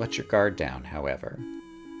 Don't let your guard down, however.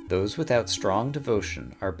 Those without strong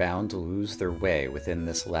devotion are bound to lose their way within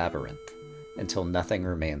this labyrinth, until nothing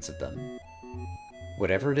remains of them.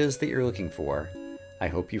 Whatever it is that you're looking for, I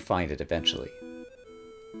hope you find it eventually.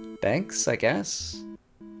 Thanks, I guess.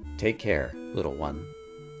 Take care, little one.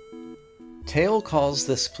 Tail calls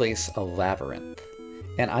this place a labyrinth,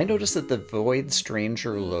 and I noticed that the Void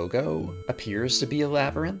Stranger logo appears to be a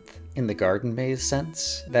labyrinth in the garden maze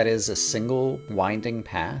sense. That is, a single winding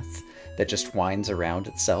path that just winds around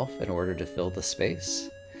itself in order to fill the space.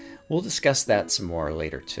 We'll discuss that some more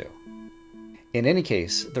later too. In any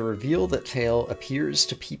case, the reveal that Tail appears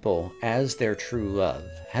to people as their true love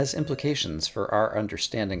has implications for our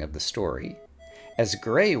understanding of the story, as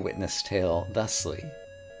Gray witnessed Tail thusly: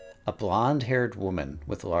 a blonde-haired woman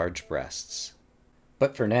with large breasts.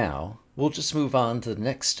 But for now, we'll just move on to the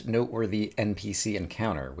next noteworthy NPC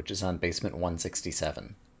encounter, which is on basement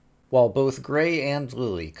 167. While both Gray and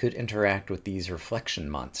Lillie could interact with these reflection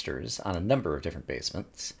monsters on a number of different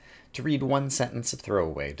basements to read one sentence of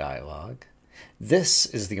throwaway dialogue, this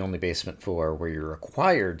is the only basement floor where you're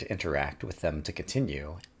required to interact with them to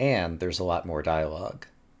continue, and there's a lot more dialogue.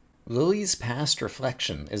 Lillie's past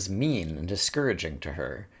reflection is mean and discouraging to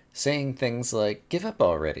her, saying things like, "Give up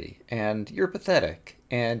already," and "You're pathetic,"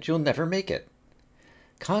 and "You'll never make it."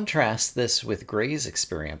 Contrast this with Gray's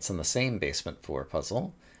experience on the same basement floor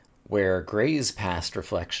puzzle, where Gray's past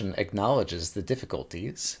reflection acknowledges the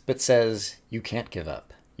difficulties, but says, "You can't give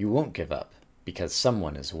up. You won't give up, because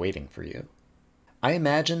someone is waiting for you." I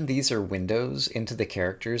imagine these are windows into the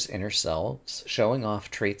characters' inner selves, showing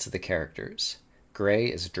off traits of the characters. Gray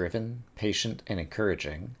is driven, patient, and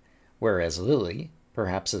encouraging, whereas Lillie,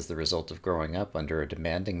 perhaps as the result of growing up under a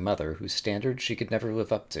demanding mother whose standards she could never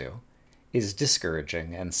live up to, is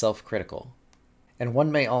discouraging and self-critical. And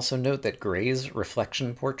one may also note that Gray's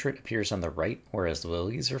reflection portrait appears on the right, whereas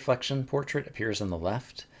Lillie's reflection portrait appears on the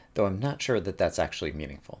left, though I'm not sure that that's actually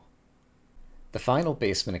meaningful. The final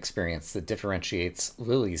basement experience that differentiates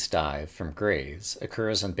Lillie's dive from Gray's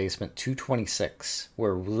occurs on basement 226,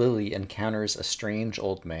 where Lillie encounters a strange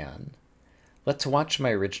old man. Let's watch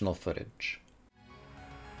my original footage.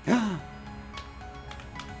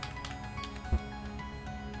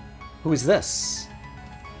 Who is this?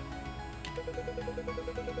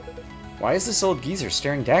 Why is this old geezer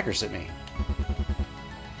staring daggers at me?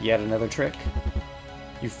 Yet another trick?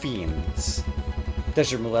 You fiends. Does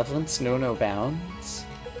your malevolence know no bounds?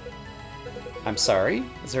 I'm sorry?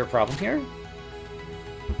 Is there a problem here?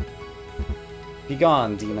 Be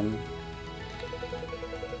gone, demon.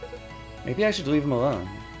 Maybe I should leave him alone.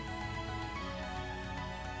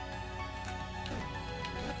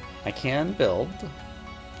 I can build.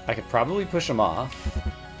 I could probably push him off.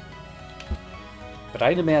 But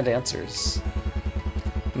I demand answers.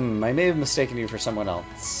 I may have mistaken you for someone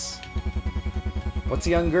else. What's a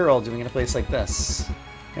young girl doing in a place like this?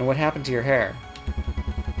 And what happened to your hair?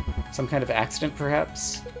 Some kind of accident,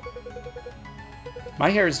 perhaps? My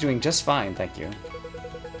hair is doing just fine, thank you.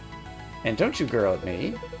 And don't you girl at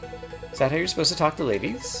me. Is that how you're supposed to talk to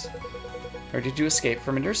ladies? Or did you escape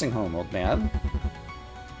from a nursing home, old man?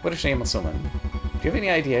 What a shameless woman. Do you have any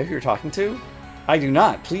idea who you're talking to? I do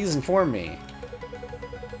not. Please inform me.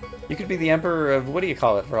 You could be the emperor of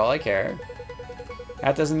what-do-you-call-it for all I care.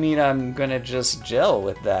 That doesn't mean I'm gonna just gel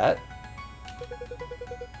with that.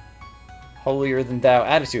 Holier-than-thou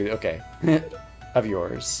attitude, okay. Of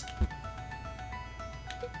yours.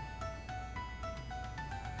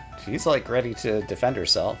 She's like ready to defend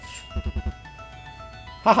herself.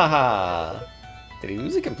 Ha ha ha! Did he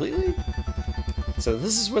lose it completely? So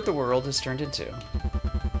this is what the world has turned into.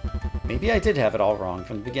 Maybe I did have it all wrong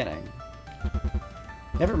from the beginning.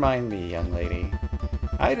 Never mind me, young lady.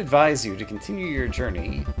 I'd advise you to continue your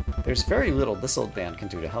journey. There's very little this old man can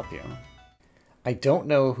do to help you. I don't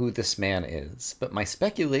know who this man is, but my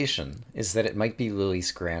speculation is that it might be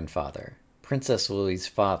Lillie's grandfather, Princess Lillie's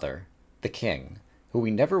father, the king, who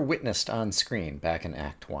we never witnessed on screen back in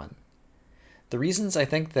Act 1. The reasons I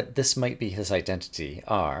think that this might be his identity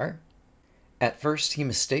are: at first, he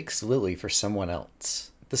mistakes Lillie for someone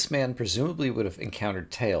else. This man presumably would have encountered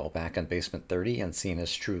Tail back on Basement 30 and seen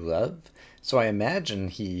his true love, so I imagine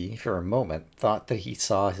he, for a moment, thought that he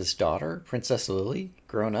saw his daughter, Princess Lillie,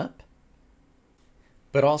 grown up.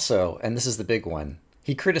 But also, and this is the big one,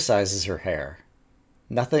 he criticizes her hair.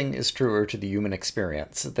 Nothing is truer to the human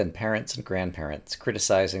experience than parents and grandparents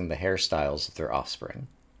criticizing the hairstyles of their offspring.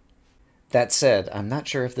 That said, I'm not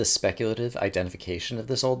sure if this speculative identification of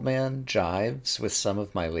this old man jives with some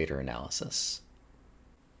of my later analysis.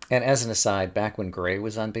 And as an aside, back when Gray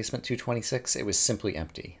was on Basement 226, it was simply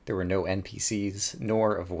empty. There were no NPCs,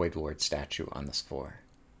 nor a Void Lord statue on this floor.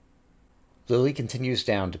 Lillie continues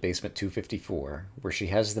down to Basement 254, where she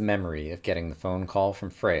has the memory of getting the phone call from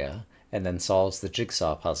Freya, and then solves the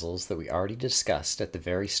jigsaw puzzles that we already discussed at the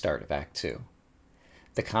very start of Act 2.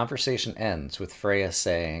 The conversation ends with Freya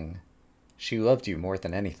saying, "She loved you more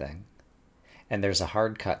than anything." And there's a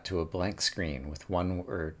hard cut to a blank screen with one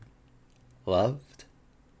word, "Loved?"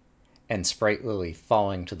 And Sprite Lillie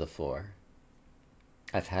falling to the floor.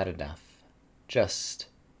 I've had enough. Just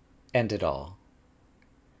end it all.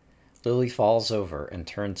 Lillie falls over and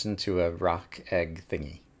turns into a rock egg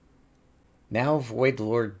thingy. Now Void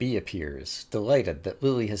Lord B appears, delighted that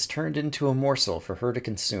Lillie has turned into a morsel for her to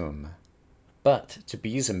consume. But, to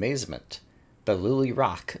B's amazement, the Lillie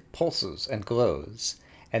rock pulses and glows,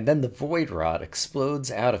 and then the Void Rod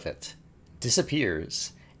explodes out of it,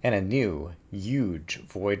 disappears, and a new, huge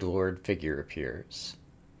Void Lord figure appears.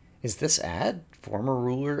 Is this Ad, former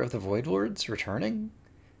ruler of the Void Lords, returning?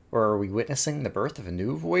 Or are we witnessing the birth of a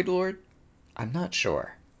new Void Lord? I'm not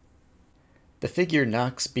sure. The figure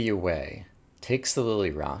knocks B away, takes the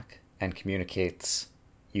Lillie rock, and communicates,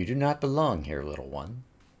 "You do not belong here, little one."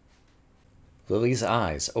 Lillie's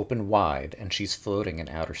eyes open wide and she's floating in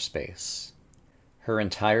outer space. Her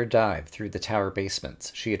entire dive through the tower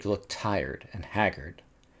basements, she had looked tired and haggard,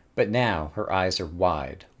 but now her eyes are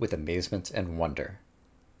wide with amazement and wonder.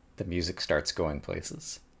 The music starts going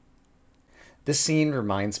places. This scene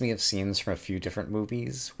reminds me of scenes from a few different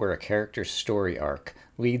movies where a character's story arc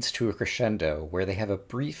leads to a crescendo where they have a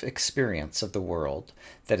brief experience of the world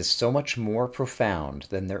that is so much more profound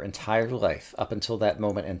than their entire life up until that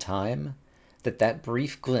moment in time, that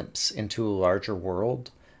brief glimpse into a larger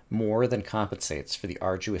world more than compensates for the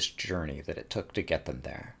arduous journey that it took to get them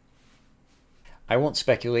there. I won't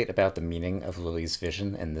speculate about the meaning of Lillie's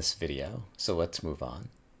vision in this video, so let's move on.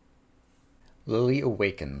 Lillie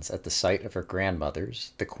awakens at the sight of her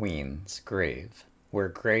grandmother's, the Queen's, grave, where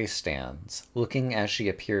Gray stands, looking as she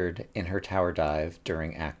appeared in her tower dive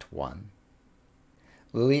during Act 1.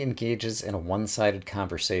 Lillie engages in a one-sided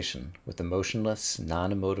conversation with the motionless,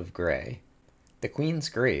 non-emotive Gray. The Queen's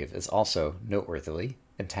grave is also, noteworthily,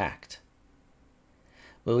 intact.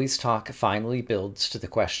 Lillie's talk finally builds to the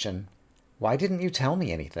question, "Why didn't you tell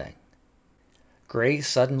me anything?" Gray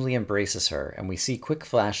suddenly embraces her, and we see quick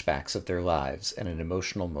flashbacks of their lives in an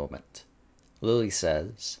emotional moment. Lillie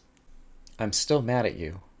says, "I'm still mad at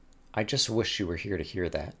you. I just wish you were here to hear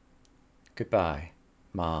that. Goodbye,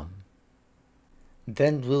 Mom."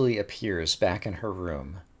 Then Lillie appears back in her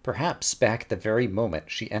room, perhaps back at the very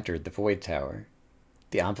moment she entered the Void Tower.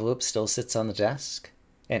 The envelope still sits on the desk,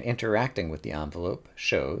 and interacting with the envelope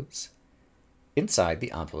shows. Inside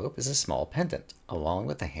the envelope is a small pendant, along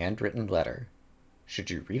with a handwritten letter. Should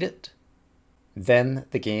you read it? Then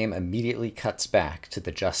the game immediately cuts back to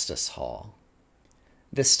the Justice Hall.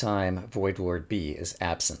 This time, Void Lord B is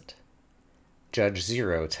absent. Judge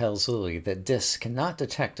Zero tells Lillie that Dis cannot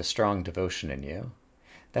detect a strong devotion in you.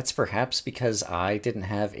 That's perhaps because I didn't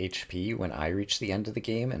have HP when I reached the end of the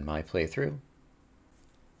game in my playthrough.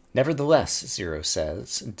 Nevertheless, Zero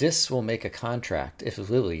says, Dis will make a contract if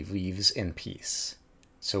Lillie leaves in peace.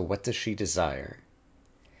 So what does she desire?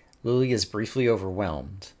 Lillie is briefly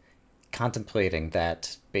overwhelmed, contemplating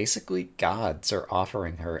that basically gods are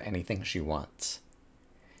offering her anything she wants.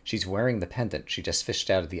 She's wearing the pendant she just fished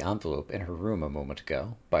out of the envelope in her room a moment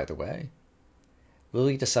ago, by the way.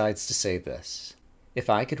 Lillie decides to say this. If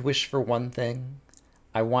I could wish for one thing,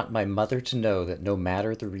 I want my mother to know that no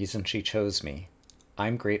matter the reason she chose me,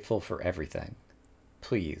 I'm grateful for everything.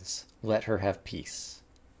 Please, let her have peace.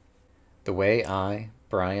 The way I,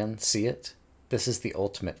 Brian, see it, this is the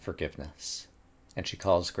ultimate forgiveness. And she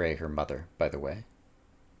calls Gray her mother, by the way.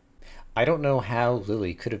 I don't know how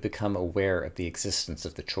Lillie could have become aware of the existence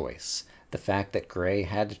of the choice, the fact that Gray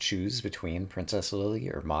had to choose between Princess Lillie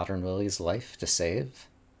or modern Lillie's life to save.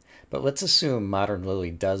 But let's assume modern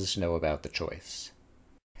Lillie does know about the choice.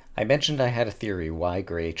 I mentioned I had a theory why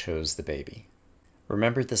Gray chose the baby.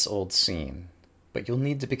 Remember this old scene, but you'll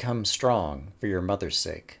need to become strong for your mother's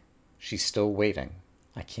sake. She's still waiting.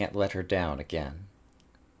 I can't let her down again.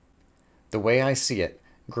 The way I see it,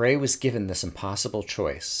 Gray was given this impossible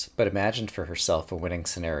choice, but imagined for herself a winning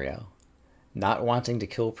scenario. Not wanting to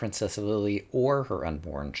kill Princess Lillie or her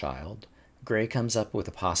unborn child, Gray comes up with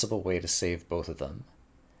a possible way to save both of them.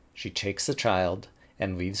 She takes the child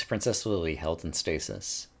and leaves Princess Lillie held in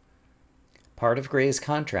stasis. Part of Gray's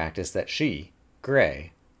contract is that she,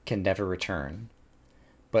 Gray, can never return.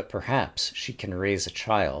 But perhaps she can raise a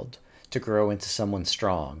child to grow into someone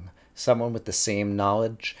strong, someone with the same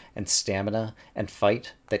knowledge and stamina and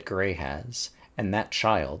fight that Gray has, and that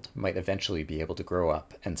child might eventually be able to grow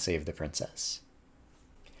up and save the princess.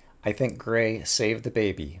 I think Gray saved the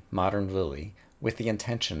baby, modern Lillie, with the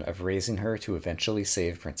intention of raising her to eventually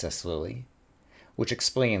save Princess Lillie, which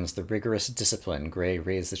explains the rigorous discipline Gray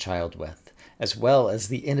raised the child with, as well as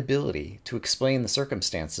the inability to explain the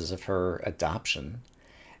circumstances of her adoption,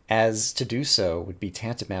 as to do so would be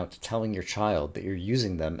tantamount to telling your child that you're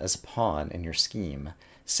using them as a pawn in your scheme,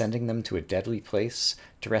 sending them to a deadly place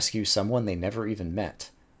to rescue someone they never even met,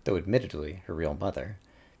 though admittedly her real mother,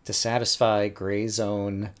 to satisfy Gray's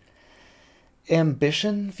own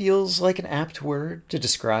ambition feels like an apt word to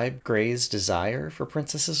describe Gray's desire for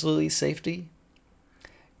Princess Lillie's safety.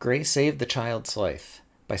 Gray saved the child's life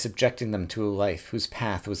by subjecting them to a life whose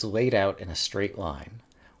path was laid out in a straight line,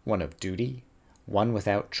 one of duty, one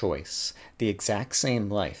without choice, the exact same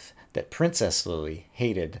life that Princess Lillie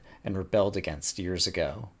hated and rebelled against years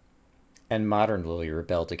ago. And modern Lillie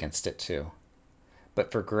rebelled against it too.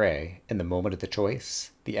 But for Gray, in the moment of the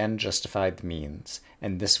choice, the end justified the means,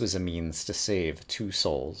 and this was a means to save two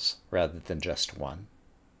souls rather than just one.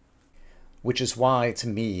 Which is why, to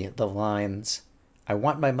me, the lines, "I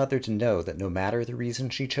want my mother to know that no matter the reason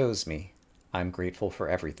she chose me, I'm grateful for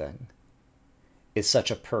everything," is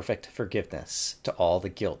such a perfect forgiveness to all the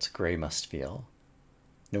guilt Gray must feel.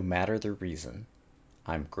 No matter the reason,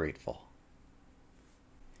 I'm grateful.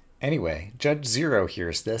 Anyway, Judge Zero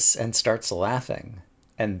hears this and starts laughing.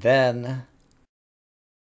 And then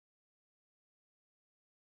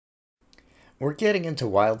we're getting into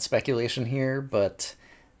wild speculation here, but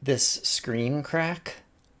this screen crack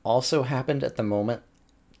also happened at the moment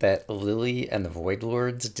that Lillie and the Void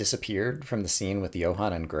Lords disappeared from the scene with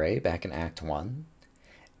Johann and Gray back in Act 1.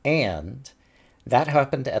 And that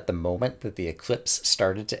happened at the moment that the eclipse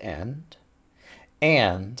started to end.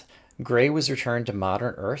 And Gray was returned to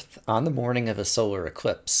modern Earth on the morning of a solar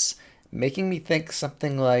eclipse, making me think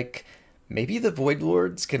something like, maybe the Void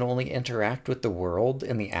Lords can only interact with the world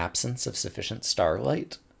in the absence of sufficient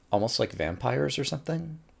starlight, almost like vampires or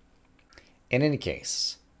something. In any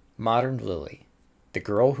case, modern Lillie, the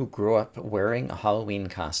girl who grew up wearing a Halloween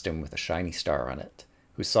costume with a shiny star on it,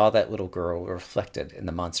 who saw that little girl reflected in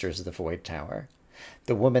the monsters of the Void Tower,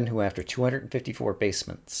 the woman who after 254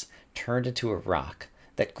 basements turned into a rock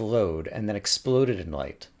that glowed and then exploded in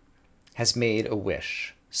light, has made a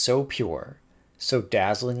wish so pure, so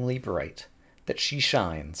dazzlingly bright, that she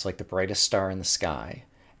shines like the brightest star in the sky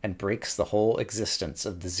and breaks the whole existence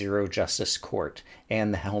of the Zero Justice Court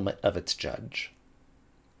and the helmet of its judge.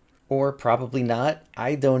 Or probably not,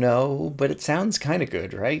 I don't know, but it sounds kind of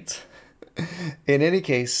good, right? In any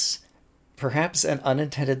case, perhaps an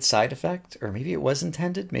unintended side effect, or maybe it was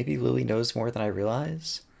intended, maybe Lillie knows more than I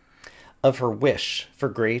realize, of her wish for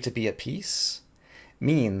Gray to be at peace,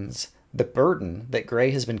 means the burden that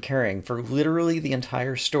Gray has been carrying for literally the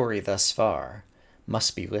entire story thus far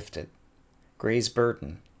must be lifted. Gray's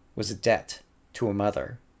burden was a debt to a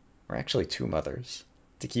mother, or actually two mothers,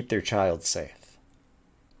 to keep their child safe.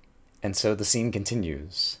 And so the scene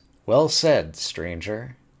continues. Well said,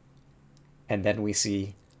 stranger. And then we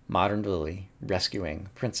see modern Lillie rescuing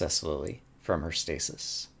Princess Lillie from her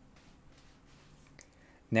stasis.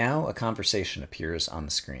 Now a conversation appears on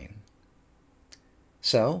the screen.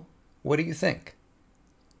 So, what do you think?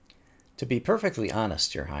 To be perfectly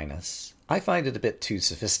honest, Your Highness, I find it a bit too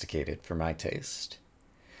sophisticated for my taste.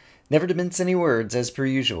 Never to mince any words, as per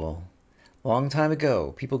usual. Long time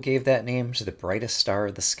ago, people gave that name to the brightest star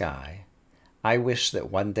of the sky. I wish that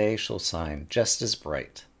one day she'll shine just as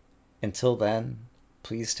bright. Until then,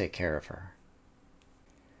 please take care of her.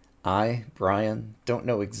 I, Brian, don't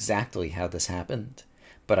know exactly how this happened,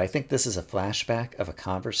 but I think this is a flashback of a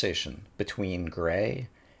conversation between Gray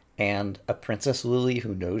and a Princess Lillie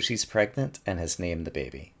who knows she's pregnant and has named the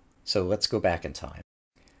baby. So let's go back in time.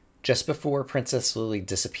 Just before Princess Lillie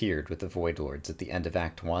disappeared with the Void Lords at the end of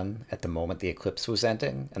Act 1, at the moment the eclipse was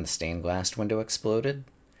ending and the stained glass window exploded,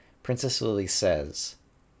 Princess Lillie says,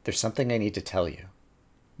 "There's something I need to tell you,"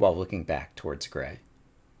 while looking back towards Gray.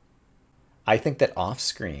 I think that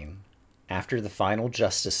off-screen, after the final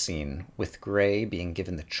justice scene with Gray being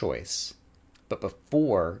given the choice, but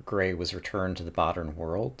before Gray was returned to the modern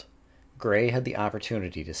world, Gray had the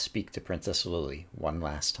opportunity to speak to Princess Lillie one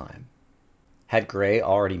last time. Had Gray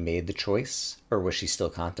already made the choice, or was she still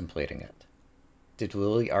contemplating it? Did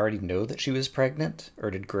Lillie already know that she was pregnant, or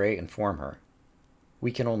did Gray inform her?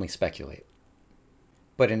 We can only speculate.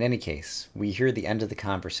 But in any case, we hear the end of the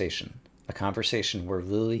conversation, a conversation where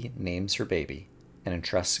Lillie names her baby and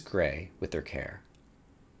entrusts Gray with their care.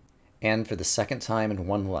 And for the second time in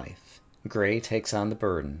one life, Gray takes on the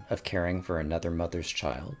burden of caring for another mother's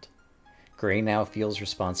child. Gray now feels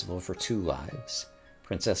responsible for two lives,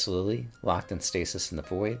 Princess Lillie, locked in stasis in the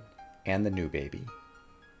void, and the new baby.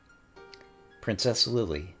 Princess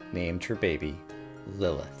Lillie named her baby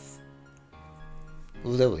Lilith.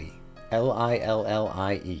 Lillie,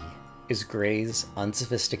 Lillie, is Gray's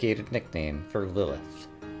unsophisticated nickname for Lilith,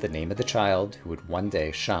 the name of the child who would one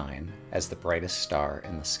day shine as the brightest star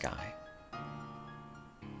in the sky.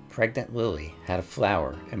 Pregnant Lillie had a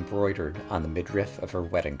flower embroidered on the midriff of her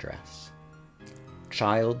wedding dress.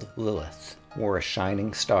 Child Lilith wore a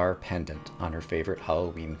shining star pendant on her favorite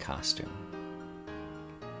Halloween costume.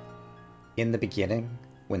 In the beginning,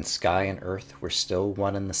 when sky and earth were still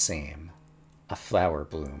one and the same, a flower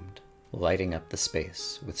bloomed, lighting up the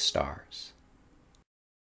space with stars.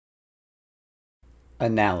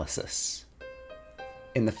 Analysis.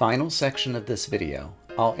 In the final section of this video,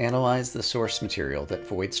 I'll analyze the source material that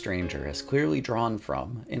Void Stranger has clearly drawn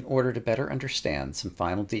from in order to better understand some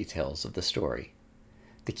final details of the story.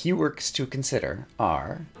 The key works to consider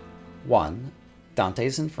are 1.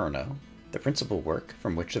 Dante's Inferno, the principal work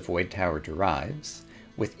from which the Void Tower derives,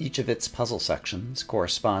 with each of its puzzle sections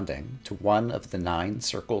corresponding to one of the 9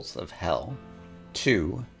 circles of hell.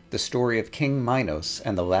 2. The story of King Minos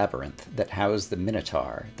and the labyrinth that housed the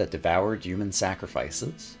Minotaur that devoured human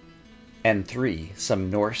sacrifices. And 3.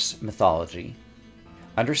 Some Norse mythology.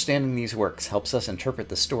 Understanding these works helps us interpret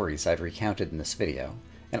the stories I've recounted in this video,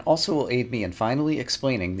 and also will aid me in finally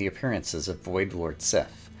explaining the appearances of Void Lord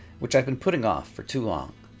Sif, which I've been putting off for too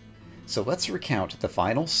long. So let's recount the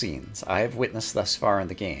final scenes I have witnessed thus far in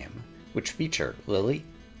the game, which feature Lillie,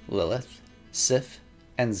 Lilith, Sif,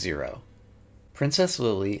 and Zero. Princess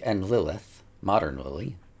Lillie and Lilith, modern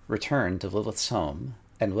Lillie, return to Lilith's home,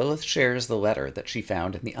 and Lilith shares the letter that she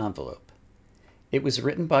found in the envelope. It was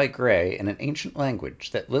written by Gray in an ancient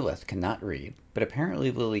language that Lilith cannot read, but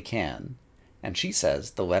apparently Lillie can, and she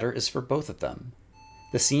says the letter is for both of them.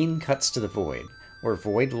 The scene cuts to the Void, where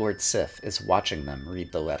Void Lord Sif is watching them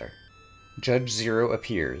read the letter. Judge Zero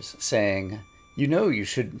appears, saying, "You know you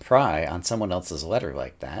shouldn't pry on someone else's letter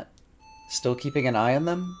like that. Still keeping an eye on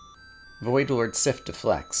them?" Void Lord Sif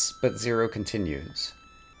deflects, but Zero continues.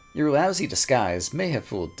 "Your lousy disguise may have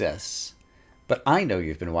fooled Dis, but I know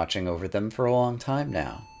you've been watching over them for a long time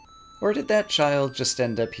now. Or did that child just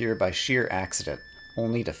end up here by sheer accident,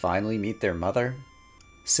 only to finally meet their mother?"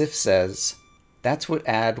 Sif says, "That's what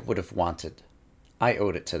Ad would have wanted. I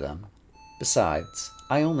owed it to them. Besides,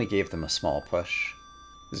 I only gave them a small push."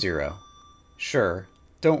 Zero, "Sure,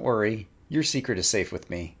 don't worry, your secret is safe with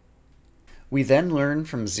me." We then learn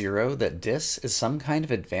from Zero that Dis is some kind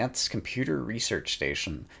of advanced computer research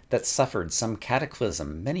station that suffered some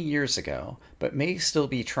cataclysm many years ago, but may still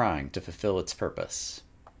be trying to fulfill its purpose.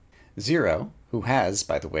 Zero, who has,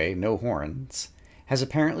 by the way, no horns, has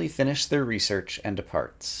apparently finished their research and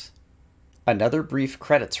departs. Another brief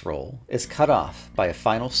credits roll is cut off by a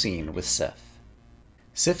final scene with Sif.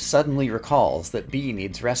 Sif suddenly recalls that B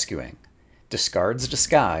needs rescuing. discards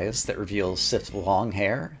disguise that reveals Sif's long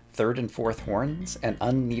hair, third and fourth horns, and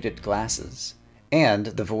unneeded glasses. And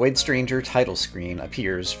the Void Stranger title screen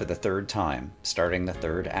appears for the third time, starting the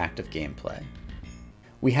third act of gameplay.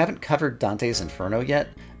 We haven't covered Dante's Inferno yet,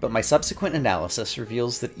 but my subsequent analysis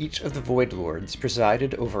reveals that each of the Void Lords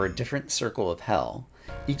presided over a different circle of hell,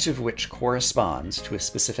 each of which corresponds to a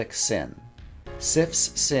specific sin.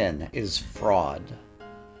 Sif's sin is fraud.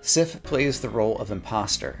 Sif plays the role of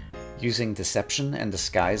imposter, using deception and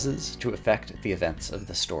disguises to affect the events of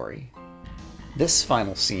the story. This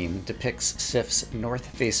final scene depicts Sif's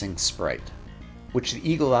north-facing sprite, which the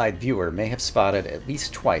eagle-eyed viewer may have spotted at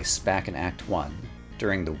least twice back in Act 1,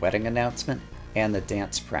 during the wedding announcement and the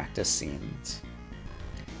dance practice scenes.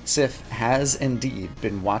 Sif has indeed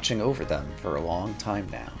been watching over them for a long time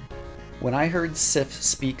now. When I heard Sif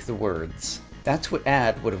speak the words, "That's what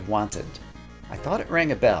Ad would have wanted," I thought it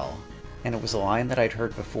rang a bell, and it was a line that I'd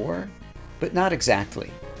heard before, but not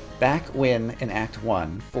exactly. Back when, in Act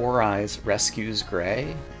 1, Four Eyes rescues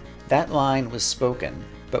Grey, that line was spoken,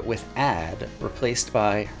 but with Ad replaced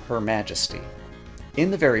by Her Majesty.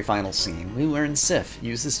 In the very final scene, we learn Sif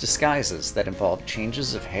uses disguises that involve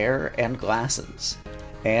changes of hair and glasses.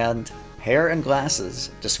 And hair and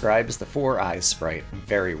glasses describes the Four Eyes sprite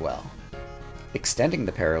very well. Extending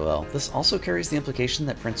the parallel, this also carries the implication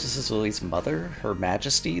that Princess Lillie's mother, Her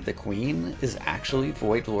Majesty, the Queen, is actually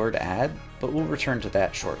Void Lord Ad, but we'll return to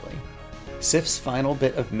that shortly. Sif's final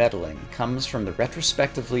bit of meddling comes from the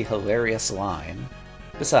retrospectively hilarious line,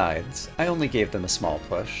 "Besides, I only gave them a small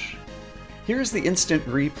push." Here's the instant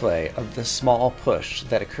replay of the small push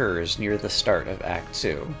that occurs near the start of Act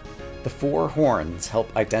 2. The four horns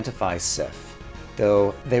help identify Sif,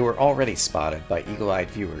 though they were already spotted by eagle-eyed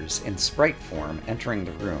viewers in sprite form entering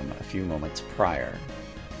the room a few moments prior.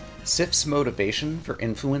 Sif's motivation for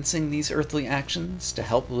influencing these earthly actions to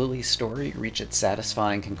help Lillie's story reach its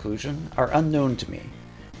satisfying conclusion are unknown to me,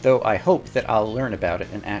 though I hope that I'll learn about it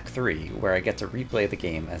in Act 3, where I get to replay the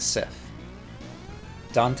game as Sif.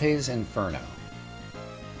 Dante's Inferno.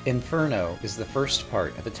 Inferno is the first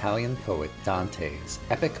part of Italian poet Dante's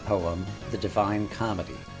epic poem, The Divine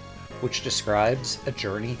Comedy, which describes a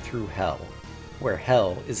journey through hell, where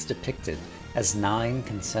hell is depicted as 9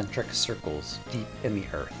 concentric circles deep in the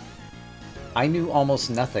earth. I knew almost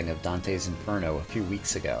nothing of Dante's Inferno a few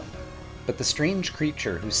weeks ago, but the strange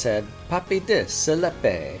creature who said, "Papi dis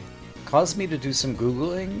celepe," caused me to do some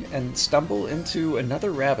Googling and stumble into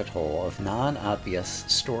another rabbit hole of non-obvious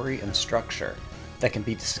story and structure that can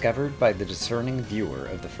be discovered by the discerning viewer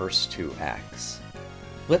of the first 2 acts.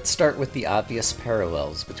 Let's start with the obvious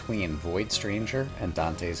parallels between Void Stranger and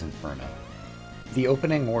Dante's Inferno. The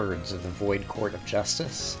opening words of the Void Court of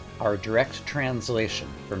Justice are a direct translation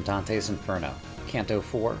from Dante's Inferno, Canto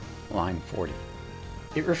 4, line 40.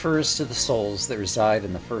 It refers to the souls that reside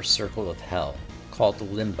in the first circle of hell, called the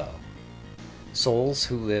Limbo. Souls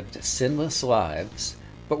who lived sinless lives,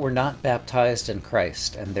 but were not baptized in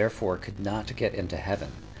Christ and therefore could not get into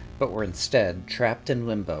heaven, but were instead trapped in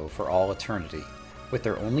limbo for all eternity, with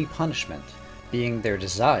their only punishment being their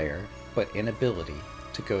desire, but inability,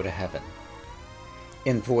 to go to heaven.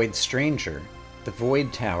 In Void Stranger, the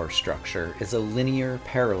Void Tower structure is a linear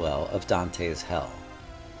parallel of Dante's Hell.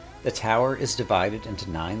 The tower is divided into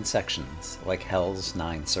 9 sections, like Hell's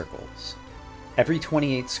 9 circles. Every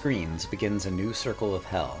 28 screens begins a new circle of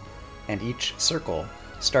hell, and each circle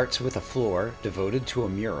starts with a floor devoted to a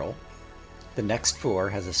mural. The next floor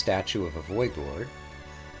has a statue of a Void Lord,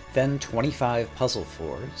 then 25 puzzle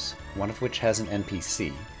floors, one of which has an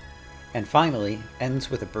NPC, and finally ends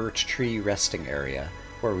with a birch tree resting area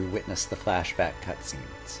where we witness the flashback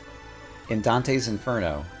cutscenes. In Dante's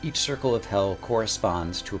Inferno, each circle of hell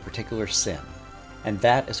corresponds to a particular sin, and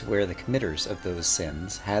that is where the committers of those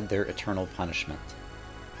sins had their eternal punishment.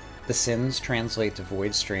 The sins translate to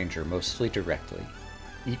Void Stranger mostly directly.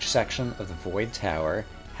 Each section of the Void Tower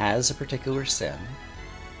has a particular sin,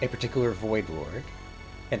 a particular Void Lord,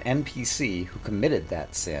 an NPC who committed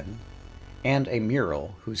that sin, and a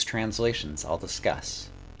mural whose translations I'll discuss.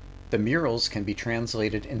 The murals can be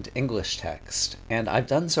translated into English text, and I've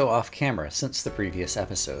done so off-camera since the previous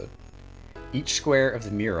episode. Each square of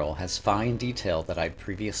the mural has fine detail that I'd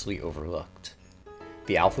previously overlooked.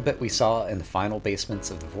 The alphabet we saw in the final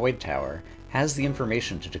basements of the Void Tower has the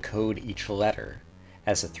information to decode each letter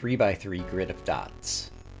as a 3x3 grid of dots.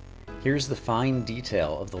 Here's the fine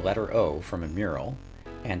detail of the letter O from a mural,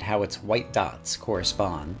 and how its white dots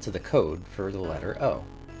correspond to the code for the letter O.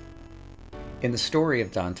 In the story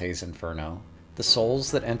of Dante's Inferno, the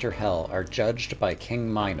souls that enter hell are judged by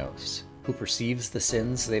King Minos, who perceives the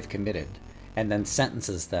sins they've committed and then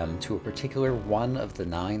sentences them to a particular one of the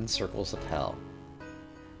 9 circles of hell.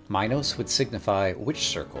 Minos would signify which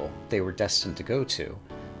circle they were destined to go to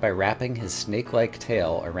by wrapping his snake-like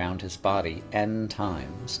tail around his body n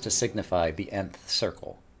times to signify the nth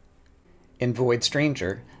circle. In Void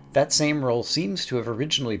Stranger, that same role seems to have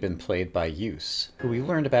originally been played by Use, who we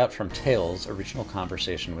learned about from Tails' original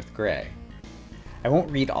conversation with Gray. I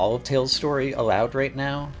won't read all of Tails' story aloud right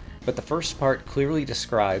now, but the first part clearly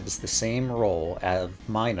describes the same role of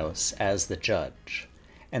Minos as the judge,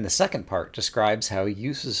 and the second part describes how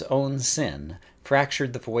Use's own sin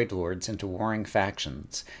fractured the Void Lords into warring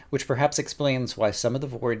factions, which perhaps explains why some of the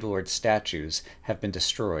Void Lord statues have been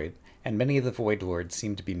destroyed, and many of the Void Lords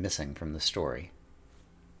seem to be missing from the story.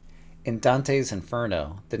 In Dante's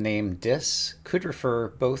Inferno, the name Dis could refer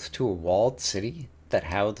both to a walled city that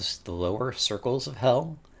housed the lower circles of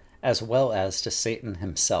hell, as well as to Satan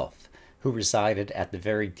himself, who resided at the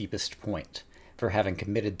very deepest point, for having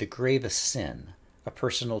committed the gravest sin, a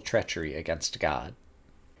personal treachery against God.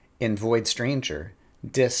 In Void Stranger,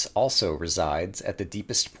 Dis also resides at the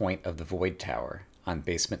deepest point of the Void Tower, on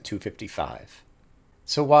basement 255.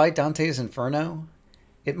 So why Dante's Inferno?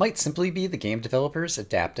 It might simply be the game developers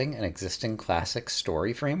adapting an existing classic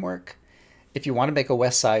story framework. If you want to make a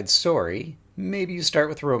West Side Story, maybe you start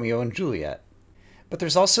with Romeo and Juliet. But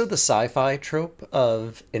there's also the sci-fi trope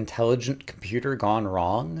of intelligent computer gone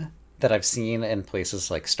wrong that I've seen in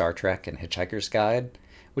places like Star Trek and Hitchhiker's Guide,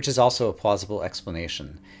 which is also a plausible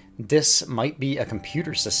explanation. This might be a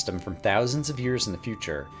computer system from thousands of years in the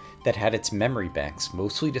future that had its memory banks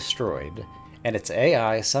mostly destroyed, and its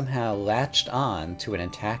AI somehow latched on to an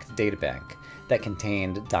intact databank that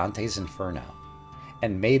contained Dante's Inferno,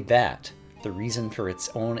 and made that the reason for its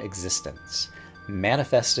own existence,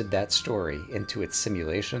 manifested that story into its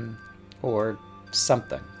simulation, or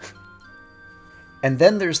something. And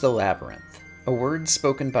then there's the Labyrinth, a word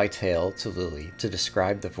spoken by Tail to Lillie to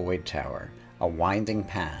describe the Void Tower, a winding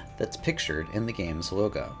path that's pictured in the game's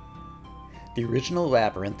logo. The original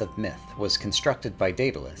Labyrinth of Myth was constructed by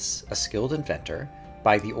Daedalus, a skilled inventor,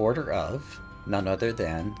 by the order of none other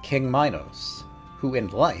than King Minos, who in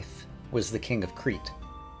life was the king of Crete.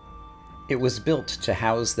 It was built to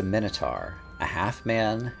house the Minotaur, a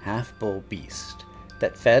half-man, half-bull beast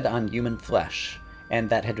that fed on human flesh and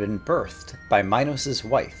that had been birthed by Minos'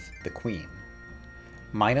 wife, the queen.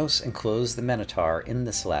 Minos enclosed the Minotaur in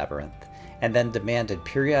this labyrinth and then demanded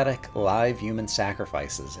periodic live human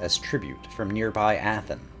sacrifices as tribute from nearby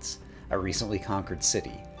Athens, a recently conquered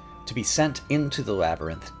city, to be sent into the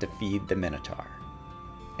labyrinth to feed the Minotaur.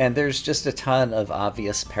 And there's just a ton of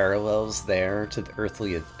obvious parallels there to the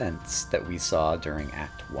earthly events that we saw during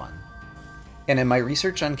Act 1. And in my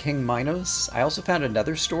research on King Minos, I also found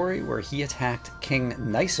another story where he attacked King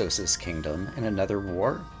Nisos' kingdom in another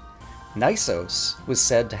war. Nisos was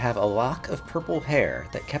said to have a lock of purple hair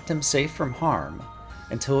that kept him safe from harm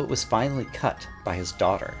until it was finally cut by his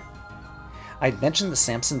daughter. I'd mentioned the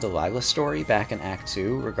Samson-Delilah story back in Act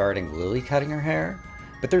 2 regarding Lillie cutting her hair,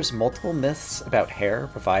 but there's multiple myths about hair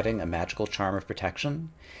providing a magical charm of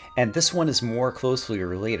protection, and this one is more closely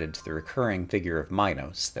related to the recurring figure of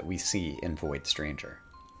Minos that we see in Void Stranger.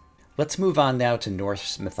 Let's move on now to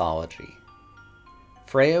Norse mythology.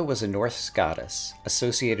 Freya was a Norse goddess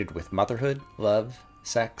associated with motherhood, love,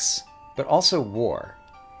 sex, but also war.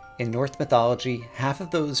 In Norse mythology, half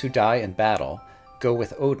of those who die in battle go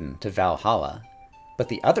with Odin to Valhalla, but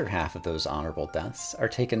the other half of those honorable deaths are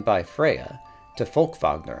taken by Freya to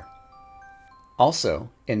Folkvangr. Also,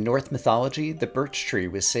 in Norse mythology, the birch tree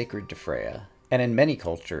was sacred to Freya, and in many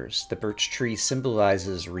cultures, the birch tree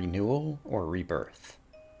symbolizes renewal or rebirth.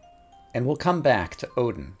 And we'll come back to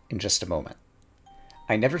Odin in just a moment.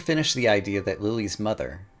 I never finished the idea that Lillie's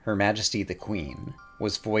mother, Her Majesty the Queen,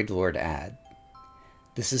 was Void Lord Ad.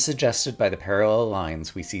 This is suggested by the parallel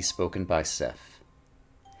lines we see spoken by Sif.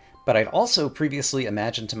 But I'd also previously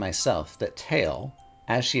imagined to myself that Tail,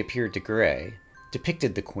 as she appeared to Gray,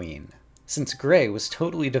 depicted the Queen, since Gray was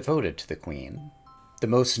totally devoted to the Queen. The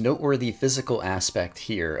most noteworthy physical aspect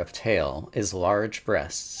here of Tail is large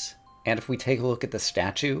breasts, and if we take a look at the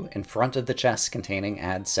statue in front of the chest containing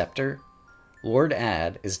Ad's scepter, Lord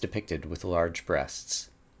Ad is depicted with large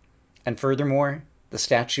breasts. And furthermore, the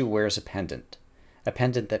statue wears a pendant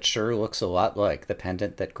that sure looks a lot like the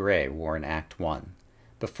pendant that Gray wore in Act 1,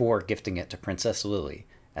 before gifting it to Princess Lillie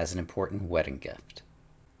as an important wedding gift.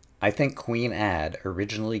 I think Queen Ad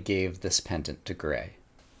originally gave this pendant to Gray.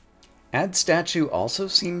 Ad statue also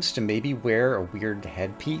seems to maybe wear a weird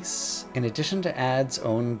headpiece. In addition to Ad's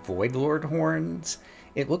own Void Lord horns,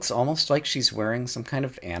 it looks almost like she's wearing some kind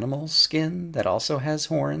of animal skin that also has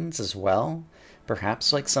horns as well.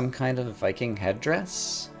 Perhaps like some kind of Viking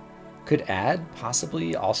headdress? Could Ad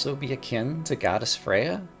possibly also be akin to Goddess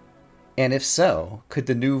Freya? And if so, could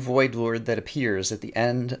the new Void Lord that appears at the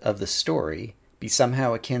end of the story be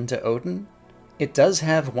somehow akin to Odin? It does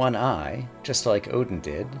have one eye, just like Odin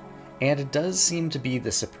did, and it does seem to be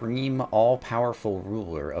the supreme, all-powerful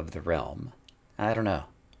ruler of the realm. I don't know.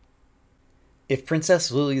 If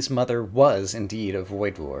Princess Lillie's mother was indeed a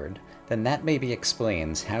Void Lord, then that maybe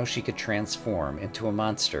explains how she could transform into a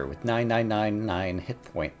monster with 9999 hit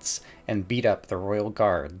points and beat up the royal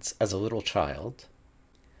guards as a little child.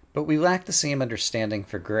 But we lack the same understanding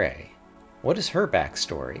for Grey. What is her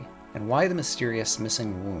backstory, and why the mysterious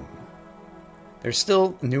missing womb? There's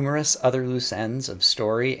still numerous other loose ends of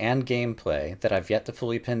story and gameplay that I've yet to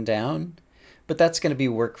fully pin down, but that's going to be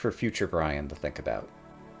work for future Brian to think about.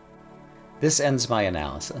 This ends my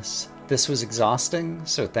analysis. This was exhausting,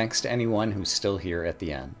 so thanks to anyone who's still here at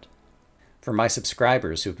the end. For my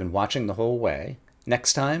subscribers who've been watching the whole way,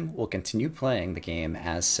 next time we'll continue playing the game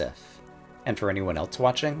as Sif. And for anyone else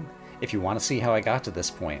watching, if you want to see how I got to this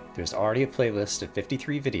point, there's already a playlist of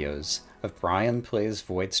 53 videos of Brian Plays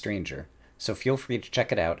Void Stranger, so feel free to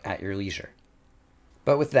check it out at your leisure.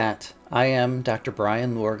 But with that, I am Dr.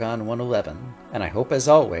 Brian Lorgon 111, and I hope as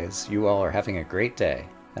always you all are having a great day,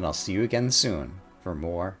 and I'll see you again soon for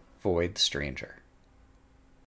more Void Stranger.